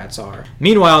Democrats are.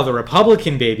 Meanwhile, the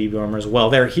Republican baby boomers,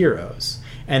 well, they're heroes.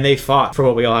 And they fought for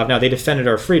what we all have now. They defended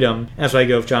our freedom. And that's why I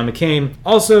go with John McCain.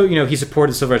 Also, you know, he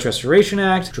supported the Civil Rights Restoration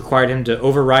Act, which required him to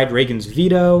override Reagan's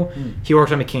veto. He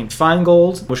worked on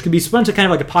McCain-Feingold, which could be spun to kind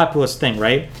of like a populist thing,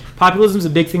 right? Populism is a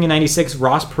big thing in 96.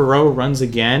 Ross Perot runs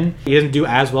again. He doesn't do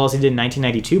as well as he did in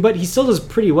 1992, but he still does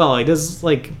pretty well. He does,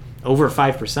 like, over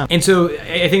 5%. And so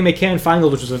I think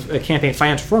McCain-Feingold, which was a campaign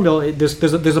finance reform bill,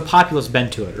 there's a populist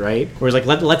bent to it, right? Whereas like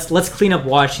let's clean up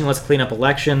Washington, let's clean up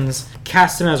elections,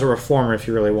 cast him as a reformer if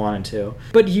you really wanted to.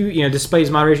 But you know, despite his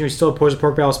moderation, he was still opposed to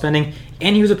pork barrel spending,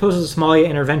 and he was opposed to the Somalia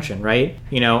intervention, right?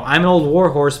 You know, I'm an old war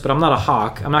horse, but I'm not a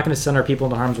hawk. I'm not going to send our people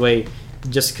into harm's way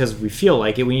just because we feel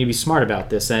like it. We need to be smart about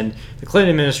this. And the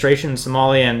Clinton administration,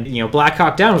 Somalia, and, you know, Black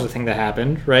Hawk Down was the thing that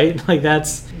happened, right? Like,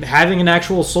 that's having an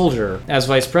actual soldier as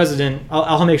vice president.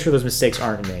 I'll make sure those mistakes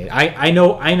aren't made. I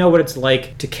know what it's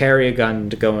like to carry a gun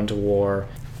to go into war.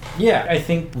 Yeah, I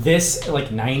think this, like,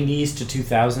 90s to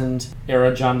 2000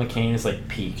 era John McCain is, like,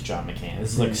 peak John McCain.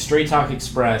 This is, like, Straight Talk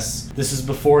Express. This is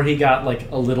before he got, like,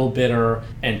 a little bitter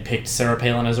and picked Sarah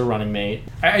Palin as a running mate.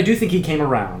 I do think he came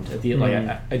around. At the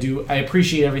like, I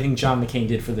appreciate everything John McCain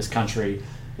did for this country,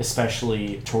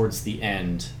 especially towards the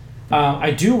end.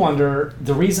 I do wonder,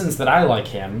 the reasons that I like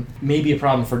him may be a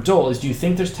problem for Dole, is do you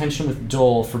think there's tension with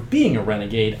Dole for being a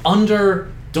renegade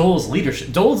under Dole's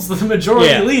leadership? Dole's the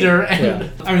majority leader,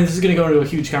 and I mean, this is going to go into a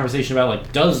huge conversation about,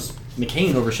 like, does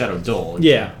McCain overshadow Dole?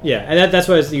 Yeah, and that's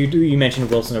why you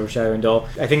mentioned Wilson overshadowing Dole.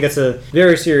 I think that's a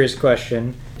very serious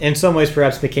question. In some ways,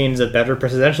 perhaps McCain's a better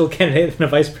presidential candidate than a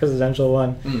vice presidential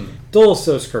one. Dole's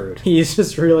so screwed. He's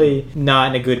just really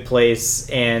not in a good place,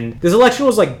 and this election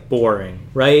was, like, boring,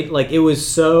 right? Like, it was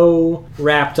so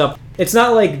wrapped up. It's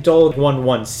not like Dole won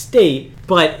one state,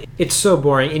 but it's so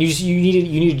boring, and you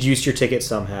need to juice your ticket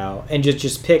somehow, and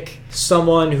just pick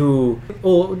someone who.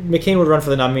 Well, McCain would run for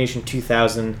the nomination in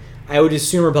 2000. I would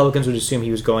assume Republicans would assume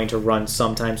he was going to run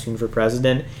sometime soon for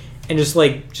president, and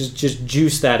just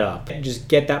juice that up, and just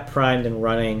get that primed and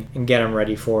running, and get him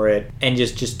ready for it, and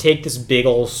just take this big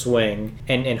old swing,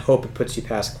 and hope it puts you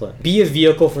past Clinton. Be a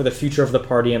vehicle for the future of the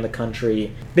party and the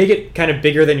country. Make it kind of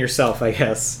bigger than yourself, I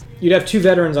guess. You'd have two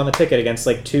veterans on the ticket against,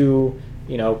 like, two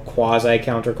quasi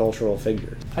countercultural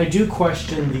figures. I do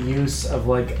question the use of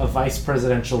like a vice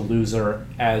presidential loser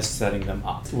as setting them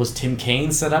up. Was Tim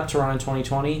Kaine set up to run in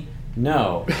 2020?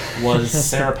 No. Was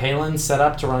Sarah Palin set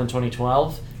up to run in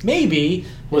 2012? Maybe.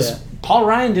 Paul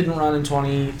Ryan didn't run in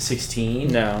 2016?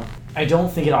 No. I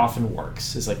don't think it often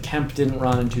works. It's like Kemp didn't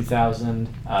run in 2000,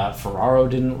 Ferraro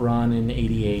didn't run in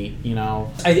 88,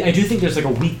 I do think there's like a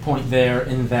weak point there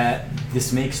in that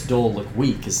this makes Dole look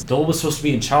weak. Because Dole was supposed to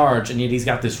be in charge, and yet he's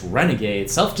got this renegade,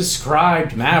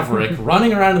 self-described maverick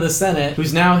running around in the Senate,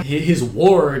 who's now his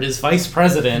ward is vice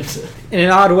president. In an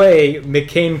odd way,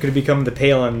 McCain could become the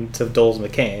Palin to Dole's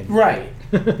McCain. Right.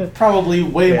 Probably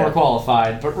way more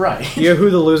qualified, but right. You know who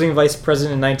the losing vice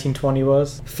president in 1920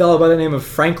 was? A fellow by the name of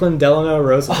Franklin Delano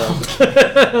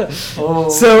Roosevelt.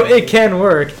 So it can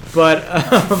work, but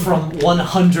from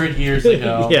 100 years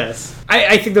ago. Yes,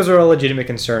 I think those are all legitimate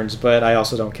concerns, but I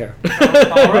also don't care.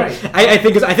 All right. I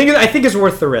think it's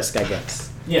worth the risk, I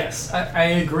guess. Yes, I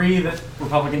agree that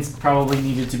Republicans probably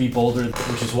needed to be bolder,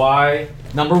 which is why,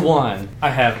 number one, I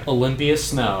have Olympia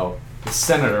Snow, the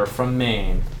senator from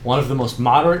Maine, one of the most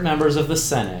moderate members of the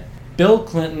Senate. Bill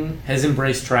Clinton has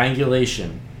embraced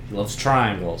triangulation. He loves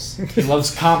triangles. He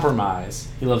loves compromise.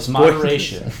 He loves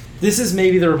moderation. This is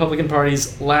maybe the Republican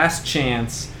Party's last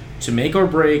chance to make or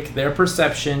break their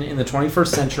perception in the 21st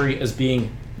century as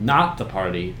being not the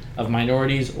party of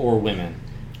minorities or women.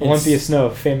 Olympia Snow,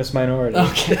 famous minority.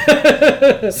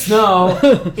 Okay. Snow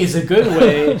is a good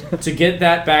way to get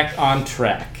that back on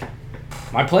track.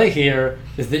 My play here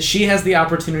is that she has the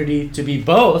opportunity to be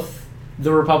both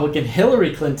the Republican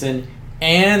Hillary Clinton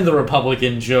and the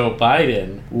Republican Joe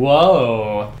Biden.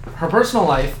 Whoa. Her personal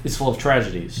life is full of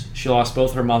tragedies. She lost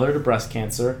both her mother to breast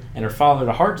cancer and her father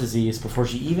to heart disease before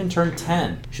she even turned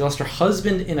 10. She lost her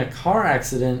husband in a car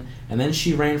accident, and then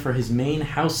she ran for his Maine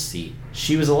House seat.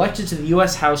 She was elected to the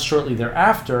U.S. House shortly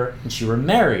thereafter, and she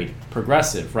remarried.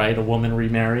 Progressive, right? A woman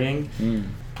remarrying.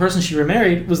 Person she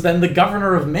remarried was then the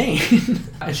governor of Maine.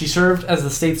 And she served as the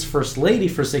state's first lady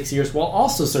for 6 years while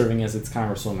also serving as its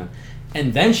congresswoman.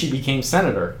 And then she became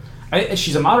senator.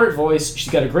 She's a moderate voice.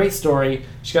 She's got a great story.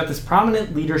 She's got this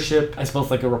prominent leadership as both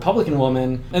like a Republican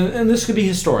woman. And this could be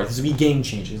historic. This would be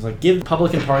game-changing. It's like give the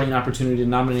Republican Party an opportunity to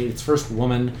nominate its first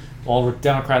woman, while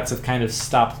Democrats have kind of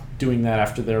stopped doing that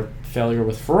after their failure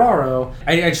with Ferraro.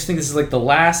 I just think this is like the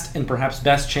last and perhaps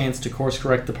best chance to course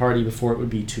correct the party before it would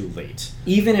be too late.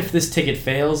 Even if this ticket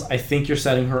fails, I think you're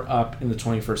setting her up in the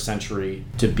 21st century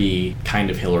to be kind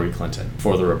of Hillary Clinton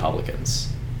for the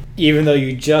Republicans. Even though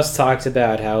you just talked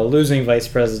about how losing vice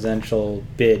presidential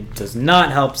bid does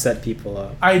not help set people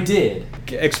up. I did.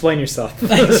 Explain yourself.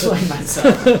 Explain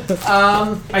myself.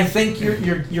 I think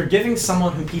you're giving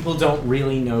someone who people don't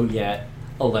really know yet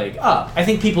a leg up. I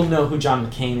think people know who John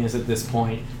McCain is at this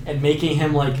point, and making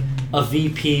him like a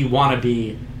VP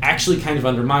wannabe actually kind of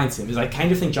undermines him, because I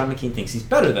kind of think John McCain thinks he's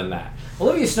better than that.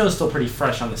 Olivia Snow's still pretty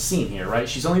fresh on the scene here, right?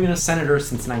 She's only been a senator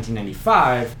since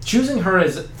 1995. Choosing her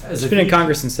as She's a been in VP,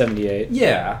 Congress since 78.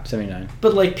 Yeah. 79.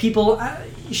 But like people,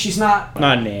 she's not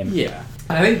a name. Yeah.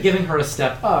 And I think giving her a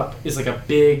step up is like a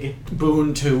big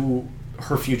boon to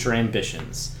her future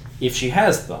ambitions, if she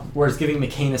has them. Whereas giving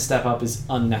McCain a step up is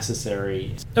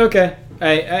unnecessary. Okay.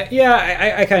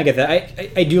 I kind of get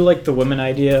that. I do like the women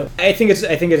idea. I think it's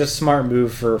a smart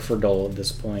move for Dole at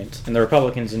this point. And the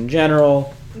Republicans in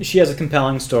general. She has a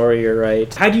compelling story, you're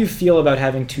right. How do you feel about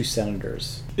having two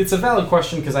senators? It's a valid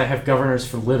question because I have governors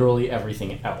for literally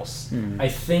everything else. I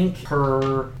think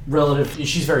her relative,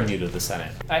 she's very new to the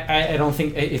Senate. I don't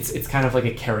think it's kind of like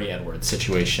a Kerry Edwards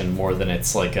situation more than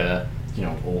it's like a,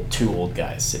 two old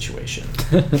guys situation.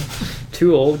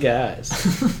 Two old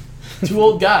guys. Two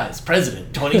old guys,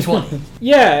 president, 2020.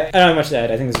 Yeah, I don't have much to add.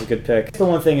 I think this is a good pick. The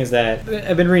one thing is that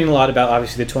I've been reading a lot about,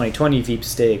 obviously, the 2020 Veep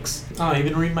stakes. Oh, you've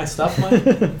been reading my stuff, Mike?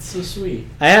 That's so sweet.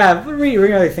 I have. I've been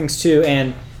reading other things, too,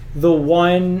 and the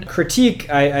one critique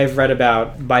I've read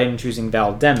about Biden choosing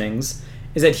Val Demings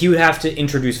is that he would have to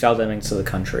introduce Val Demings to the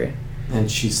country. And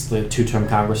she's the two-term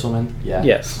congresswoman? Yeah.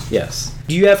 Yes.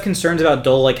 Do you have concerns about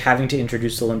Dole having to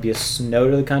introduce Olympia Snow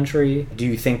to the country? Do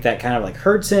you think that kind of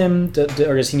hurts him?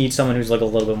 Or does he need someone who's a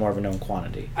little bit more of a known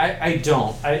quantity? I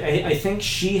don't. I think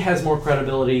she has more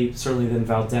credibility, certainly, than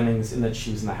Val Demings in that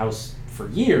she was in the House for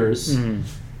years. Mm-hmm.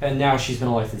 And now she's been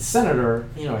elected senator.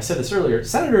 I said this earlier.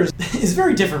 Senator is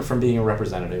very different from being a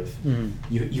representative. Mm-hmm.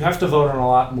 You have to vote on a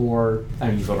lot more.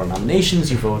 You vote on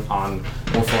nominations. You vote on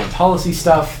more foreign policy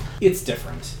stuff. It's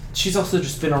different. She's also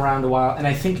just been around a while, and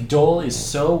I think Dole is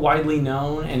so widely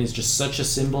known and is just such a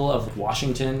symbol of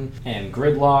Washington and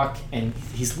gridlock, and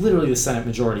he's literally the Senate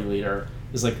Majority Leader.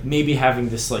 Is maybe having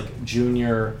this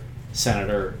junior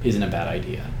senator isn't a bad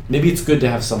idea. Maybe it's good to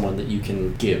have someone that you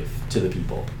can give to the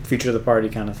people. Future of the party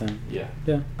kind of thing. Yeah.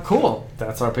 Yeah. Cool.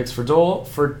 That's our picks for Dole.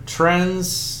 For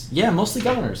trends, yeah, mostly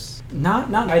governors. Not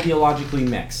ideologically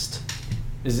mixed.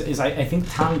 I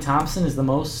think Tommy Thompson is the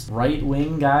most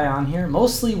right-wing guy on here.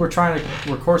 Mostly we're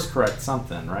course correct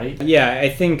something, right? Yeah, I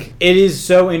think it is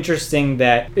so interesting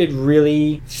that it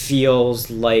really feels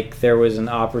like there was an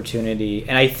opportunity,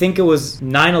 and I think it was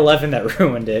 9/11 that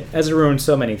ruined it, as it ruined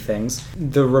so many things.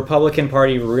 The Republican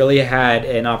Party really had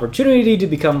an opportunity to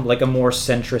become like a more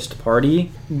centrist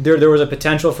party. There was a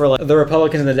potential for like the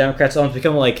Republicans and the Democrats almost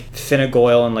become like Fine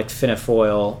Gael and like Fianna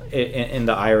Fáil in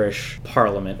the Irish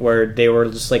Parliament, where they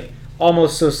were just like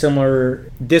almost so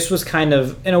similar. This was kind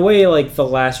of, in a way, like the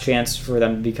last chance for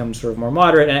them to become sort of more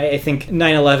moderate. And I think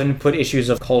 9/11 put issues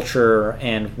of culture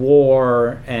and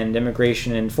war and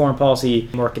immigration and foreign policy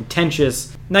more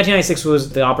contentious. 1996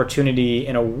 was the opportunity,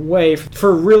 in a way,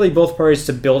 for really both parties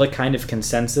to build a kind of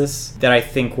consensus that I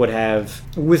think would have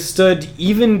withstood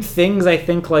even things, I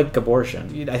think, like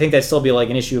abortion. I think that'd still be like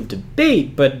an issue of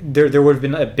debate, but there would have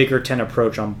been a bigger tent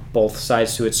approach on both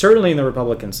sides to it, certainly in the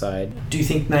Republican side. Do you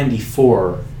think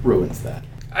 94 ruins that?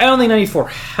 I don't think 94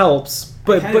 helps,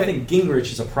 but I think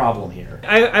Gingrich is a problem here.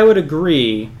 I would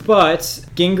agree, but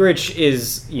Gingrich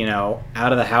is,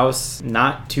 out of the house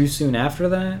not too soon after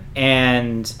that.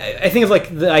 And I think of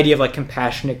like the idea of like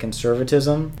compassionate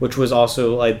conservatism, which was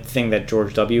also like the thing that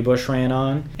George W. Bush ran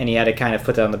on, and he had to kind of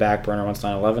put that on the back burner once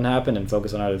 9/11 happened and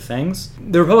focus on other things.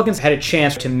 The Republicans had a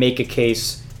chance to make a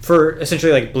case for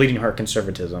essentially like bleeding heart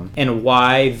conservatism and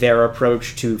why their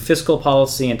approach to fiscal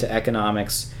policy and to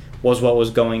economics was what was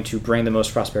going to bring the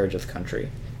most prosperity to the country.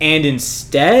 And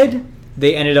instead,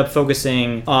 they ended up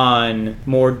focusing on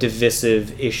more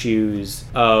divisive issues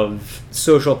of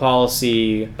social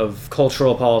policy, of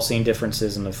cultural policy and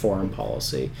differences in the foreign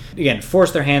policy. Again,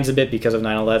 forced their hands a bit because of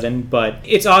 9/11, but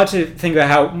it's odd to think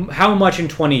about how much in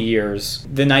 20 years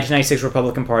the 1996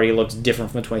 Republican Party looks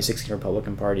different from the 2016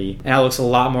 Republican Party, and it looks a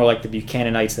lot more like the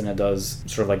Buchananites than it does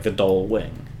sort of like the Dole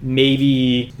wing.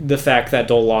 Maybe the fact that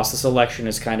Dole lost this election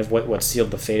is kind of what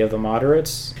sealed the fate of the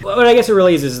moderates. What I guess it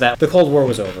really is that the Cold War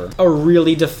was over. A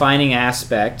really defining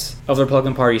aspect of the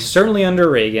Republican Party, certainly under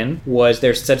Reagan, was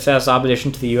their steadfast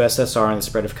opposition to the USSR and the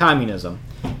spread of communism.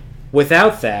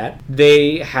 Without that,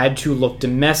 they had to look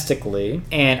domestically,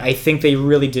 and I think they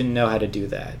really didn't know how to do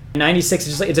that. 96 is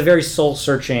just like, it's a very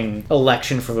soul-searching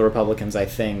election for the Republicans, I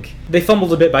think. They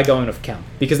fumbled a bit by going with Kemp,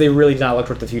 because they really did not look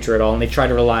toward the future at all, and they tried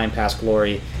to rely on past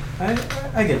glory.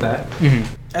 I get that. Mm-hmm.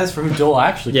 As for who Dole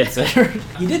actually considered,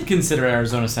 he did consider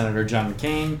Arizona Senator John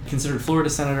McCain, considered Florida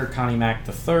Senator Connie Mack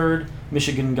III,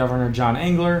 Michigan Governor John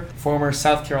Engler, former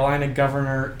South Carolina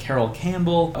Governor Carol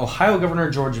Campbell, Ohio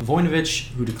Governor George Voinovich,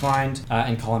 who declined,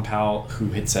 and Colin Powell, who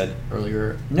had said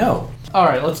earlier no. All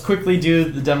right, let's quickly do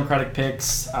the Democratic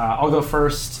picks. I'll go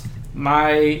first.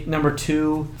 My number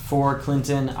 2 for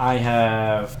Clinton, I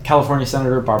have California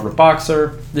Senator Barbara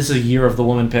Boxer. This is a year of the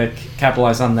woman pick.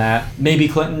 Capitalize on that. Maybe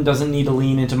Clinton doesn't need to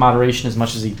lean into moderation as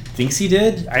much as he thinks he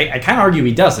did. I kind of argue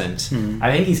he doesn't.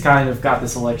 I think he's kind of got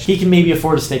this election. He can maybe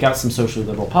afford to stake out some socially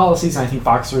liberal policies, and I think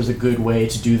Boxer is a good way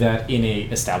to do that in a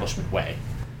establishment way.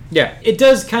 Yeah, it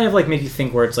does kind of like make you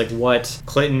think where it's like what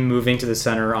Clinton moving to the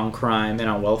center on crime and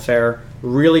on welfare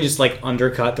really just like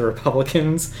undercut the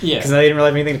Republicans. Yeah. Because they didn't really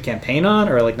have anything to campaign on,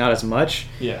 or like not as much.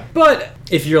 Yeah. But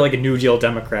if you're like a New Deal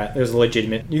Democrat, there's a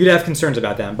legitimate, you could have concerns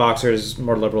about that. And Boxer is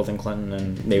more liberal than Clinton,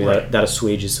 and maybe that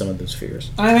assuages some of those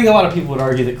fears. And I think a lot of people would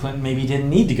argue that Clinton maybe didn't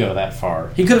need to go that far.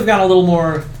 He could have gone a little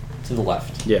more to the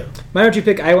left. Yeah. My number 2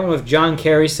 pick, I went with John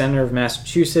Kerry, Senator of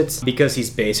Massachusetts, because he's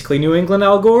basically New England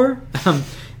Al Gore.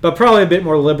 But probably a bit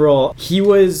more liberal. He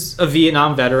was a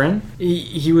Vietnam veteran.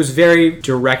 He was very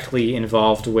directly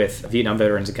involved with Vietnam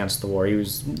veterans against the war. He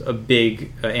was a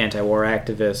big anti-war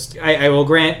activist. I will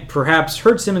grant perhaps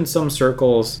hurts him in some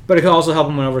circles, but it could also help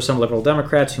him win over some liberal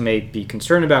Democrats who may be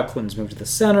concerned about Clinton's move to the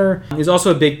center. He was also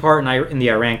a big part in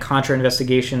the Iran-Contra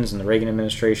investigations in the Reagan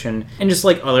administration, and just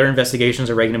like other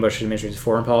investigations of Reagan and Bush administration's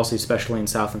foreign policy, especially in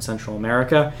South and Central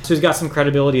America. So he's got some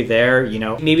credibility there.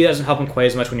 Maybe it doesn't help him quite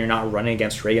as much when you're not running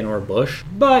against Reagan or Bush,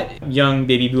 but young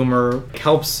baby boomer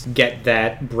helps get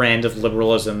that brand of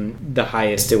liberalism the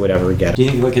highest it would ever get. Do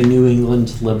you think like a New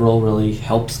England liberal really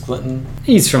helps Clinton?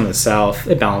 He's from the South.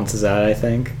 It balances out, I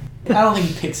think. I don't think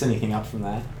he picks anything up from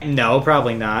that. No,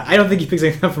 probably not. I don't think he picks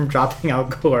anything up from dropping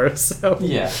out Gore, so...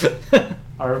 Yeah.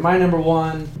 All right, my number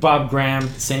 1, Bob Graham,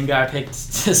 same guy I picked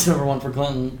as number 1 for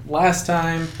Clinton last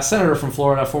time. Senator from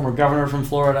Florida, former governor from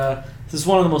Florida, This is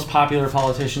one of the most popular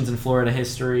politicians in Florida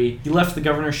history. He left the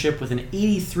governorship with an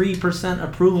 83%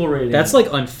 approval rating. That's like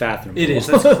unfathomable. It is.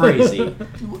 That's crazy.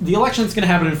 The election's going to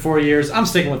happen in 4 years. I'm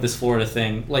sticking with this Florida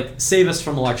thing. Like, save us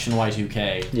from election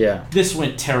Y2K. Yeah. This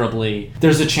went terribly.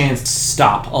 There's a chance to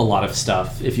stop a lot of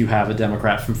stuff if you have a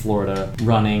Democrat from Florida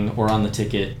running or on the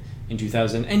ticket in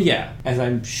 2000. And yeah, as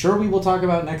I'm sure we will talk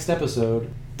about next episode,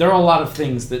 there are a lot of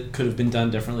things that could have been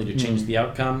done differently to change the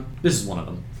outcome. This is one of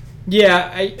them.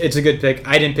 Yeah, it's a good pick.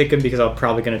 I didn't pick him because I'm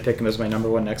probably going to pick him as my number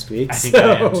one next week. I think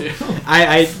I am too.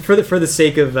 I for the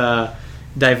sake of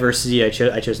diversity, I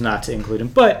chose not to include him.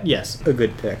 But yes, a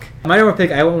good pick. My number one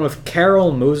pick, I went with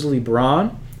Carol Moseley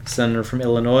Braun, senator from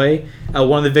Illinois,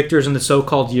 one of the victors in the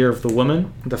so-called Year of the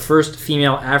Woman, the first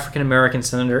female African-American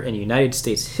senator in United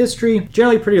States history,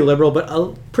 generally pretty liberal, but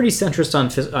pretty centrist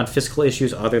on fiscal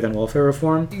issues other than welfare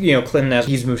reform. You know, Clinton, as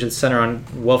he's moved to the center on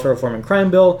welfare reform and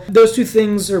crime bill, those two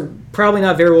things are probably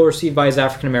not very well received by his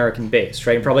African-American base,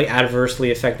 right, and probably adversely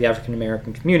affect the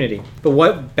African-American community. But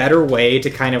what better way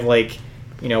to kind of like,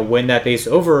 you know, win that base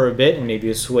over a bit and maybe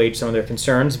assuage some of their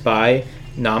concerns by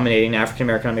nominating an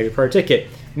African-American on a major party ticket.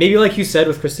 Maybe, like you said,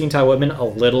 with Christine Todd Whitman, a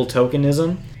little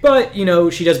tokenism. But, you know,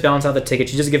 she does balance out the ticket.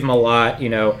 She does give him a lot. You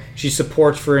know, she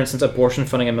supports, for instance, abortion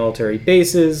funding on military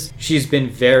bases. She's been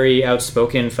very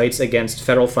outspoken in fights against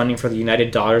federal funding for the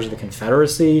United Daughters of the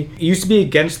Confederacy. It used to be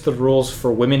against the rules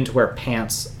for women to wear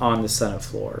pants on the Senate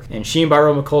floor. And she and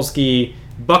Byron Mikulski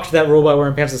bucked that rule by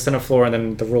wearing pants on the Senate floor, and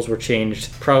then the rules were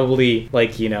changed probably,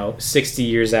 60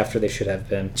 years after they should have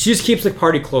been. She just keeps the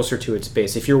party closer to its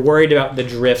base. If you're worried about the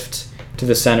drift to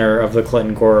the center of the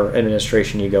Clinton-Gore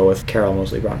administration, you go with Carol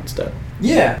Moseley Braun instead.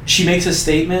 Yeah. She makes a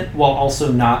statement while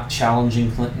also not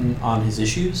challenging Clinton on his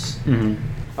issues. Mm-hmm.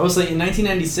 I would say in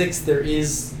 1996, there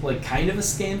is, kind of a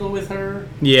scandal with her.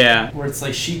 Yeah. Where it's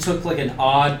she took, an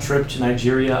odd trip to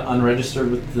Nigeria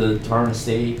unregistered with the Department of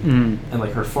State. Mm-hmm.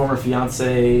 And, her former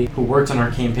fiancé, who worked on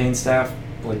her campaign staff,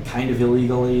 kind of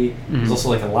illegally, was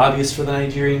also, a lobbyist for the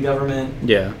Nigerian government.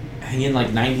 Yeah. And in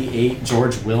 98,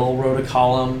 George Will wrote a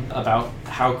column about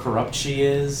how corrupt she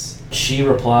is. She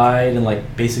replied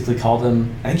and basically called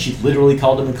him, I think she literally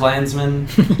called him a Klansman,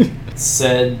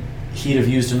 said he'd have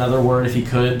used another word if he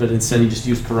could, but instead he just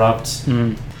used corrupt.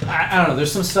 Mm. I don't know,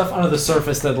 there's some stuff under the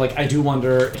surface that I do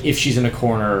wonder if she's in a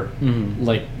corner,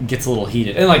 gets a little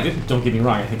heated. And don't get me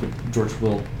wrong, I think what George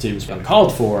Will did was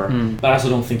uncalled for, but I also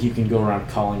don't think you can go around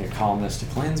calling a columnist a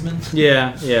Klansman.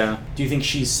 Yeah. Do you think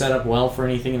she's set up well for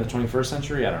anything in the 21st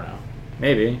century? I don't know.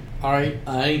 Maybe. All right,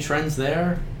 any trends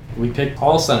there? We picked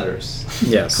all senators.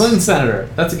 Yes. Clinton senator.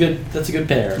 That's a good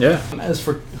pair. Yeah. As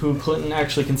for who Clinton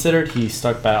actually considered, he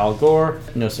stuck by Al Gore.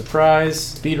 No surprise.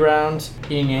 Speed round.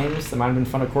 Eating Ames. That might have been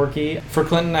fun of Corky. For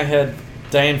Clinton, I had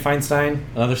Dianne Feinstein,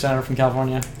 another senator from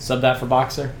California. Sub that for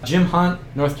boxer. Jim Hunt,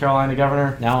 North Carolina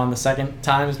governor. Now on the second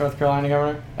time as North Carolina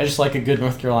governor. I just like a good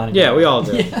North Carolina governor. Yeah, we all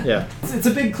do. Yeah. It's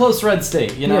a big, close red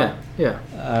state, you know? Yeah.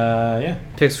 Yeah.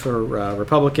 Picks for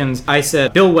Republicans. I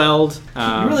said Bill Weld.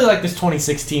 You really like this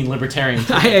 2016 libertarian.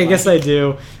 I guess I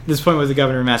do. This point was the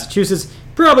governor of Massachusetts.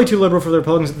 Probably too liberal for the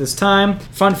Republicans at this time.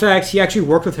 Fun fact, he actually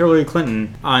worked with Hillary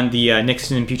Clinton on the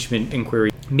Nixon impeachment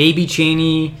inquiry. Maybe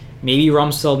Cheney, maybe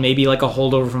Rumsfeld, maybe a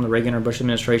holdover from the Reagan or Bush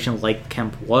administration like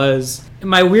Kemp was.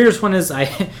 My weirdest one is I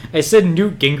said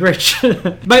Newt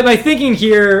Gingrich. my thinking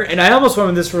here, and I almost went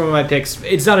with this for one of my picks,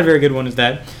 it's not a very good one, is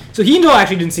that, so he and Dole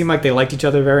actually didn't seem like they liked each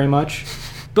other very much,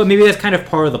 but maybe that's kind of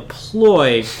part of the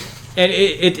ploy. And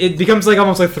it becomes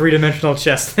almost three-dimensional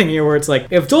chess thing here, where it's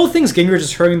if Dole thinks Gingrich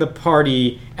is hurting the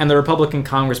party and the Republican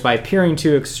Congress by appearing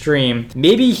too extreme,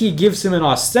 maybe he gives him an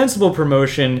ostensible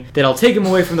promotion that'll take him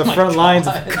away from the front lines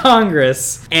of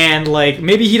Congress, and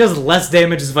maybe he does less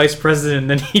damage as vice president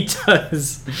than he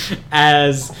does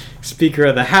as Speaker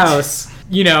of the House.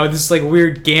 You know, this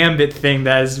weird gambit thing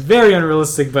that is very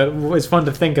unrealistic, but is fun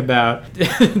to think about.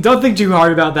 Don't think too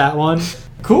hard about that one.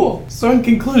 Cool. So in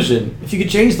conclusion, if you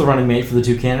could change the running mate for the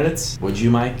two candidates, would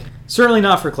you, Mike? Certainly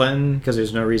not for Clinton, because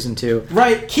there's no reason to.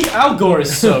 Right. Al Gore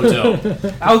is so dope.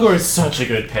 Al Gore is such a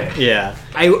good pick. Yeah.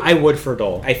 I would for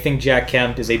Dole. I think Jack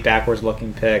Kemp is a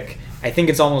backwards-looking pick. I think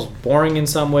it's almost boring in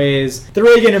some ways. The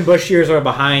Reagan and Bush years are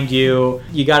behind you.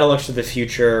 You got to look to the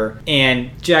future.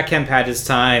 And Jack Kemp had his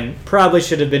time. Probably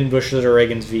should have been Bush or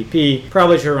Reagan's VP.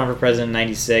 Probably should have run for president in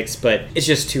 96, but it's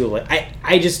just too late.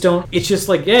 I just don't... It's just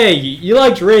hey, you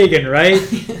liked Reagan, right?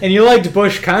 And you liked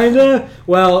Bush, kinda?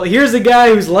 Well, here's a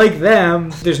guy who's like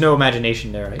them. There's no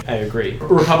imagination there. I agree.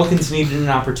 Republicans needed an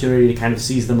opportunity to kind of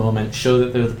seize the moment, show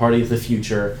that they're the party of the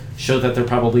future, show that they're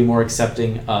probably more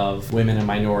accepting of women and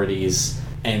minorities,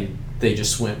 and they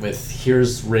just went with,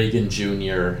 here's Reagan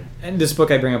Jr., and this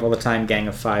book I bring up all the time, Gang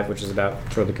of Five, which is about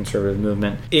sort of the conservative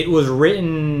movement. It was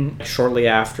written shortly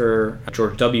after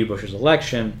George W. Bush's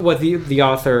election. What the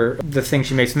author, the thing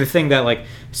she makes, and the thing that like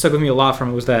stuck with me a lot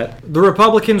from it was that the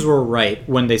Republicans were right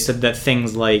when they said that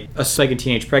things like a spike in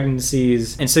teenage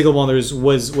pregnancies and single mothers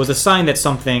was a sign that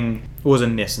something was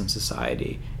amiss in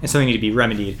society and something needed to be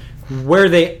remedied. Where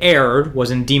they erred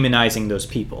was in demonizing those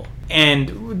people.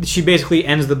 And she basically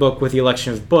ends the book with the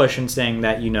election of Bush and saying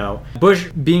that, Bush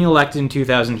being elected in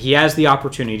 2000, he has the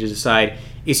opportunity to decide,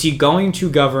 is he going to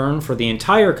govern for the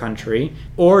entire country,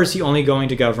 or is he only going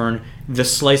to govern the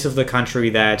slice of the country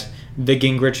that the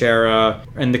Gingrich era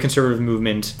and the conservative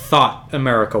movement thought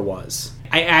America was?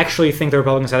 I actually think the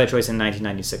Republicans had that choice in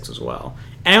 1996 as well.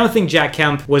 And I don't think Jack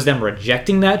Kemp was them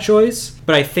rejecting that choice,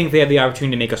 but I think they had the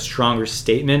opportunity to make a stronger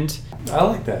statement. I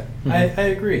like that. I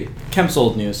agree. Kemp's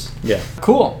old news. Yeah.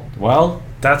 Cool. Well,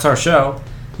 that's our show.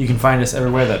 You can find us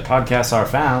everywhere that podcasts are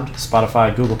found.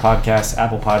 Spotify, Google Podcasts,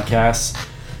 Apple Podcasts.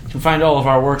 You can find all of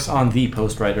our works on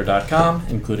thepostwriter.com,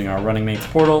 including our Running Mates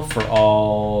portal for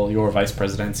all your vice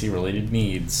presidency-related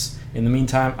needs. In the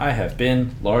meantime, I have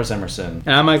been Lars Emerson.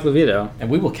 And I'm Mike Levito. And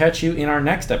we will catch you in our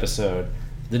next episode,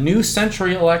 the new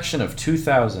century election of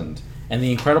 2000, and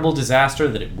the incredible disaster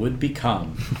that it would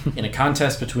become in a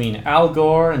contest between Al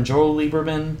Gore and Joel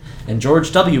Lieberman and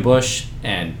George W. Bush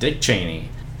and Dick Cheney.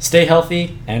 Stay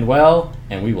healthy and well,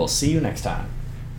 and we will see you next time.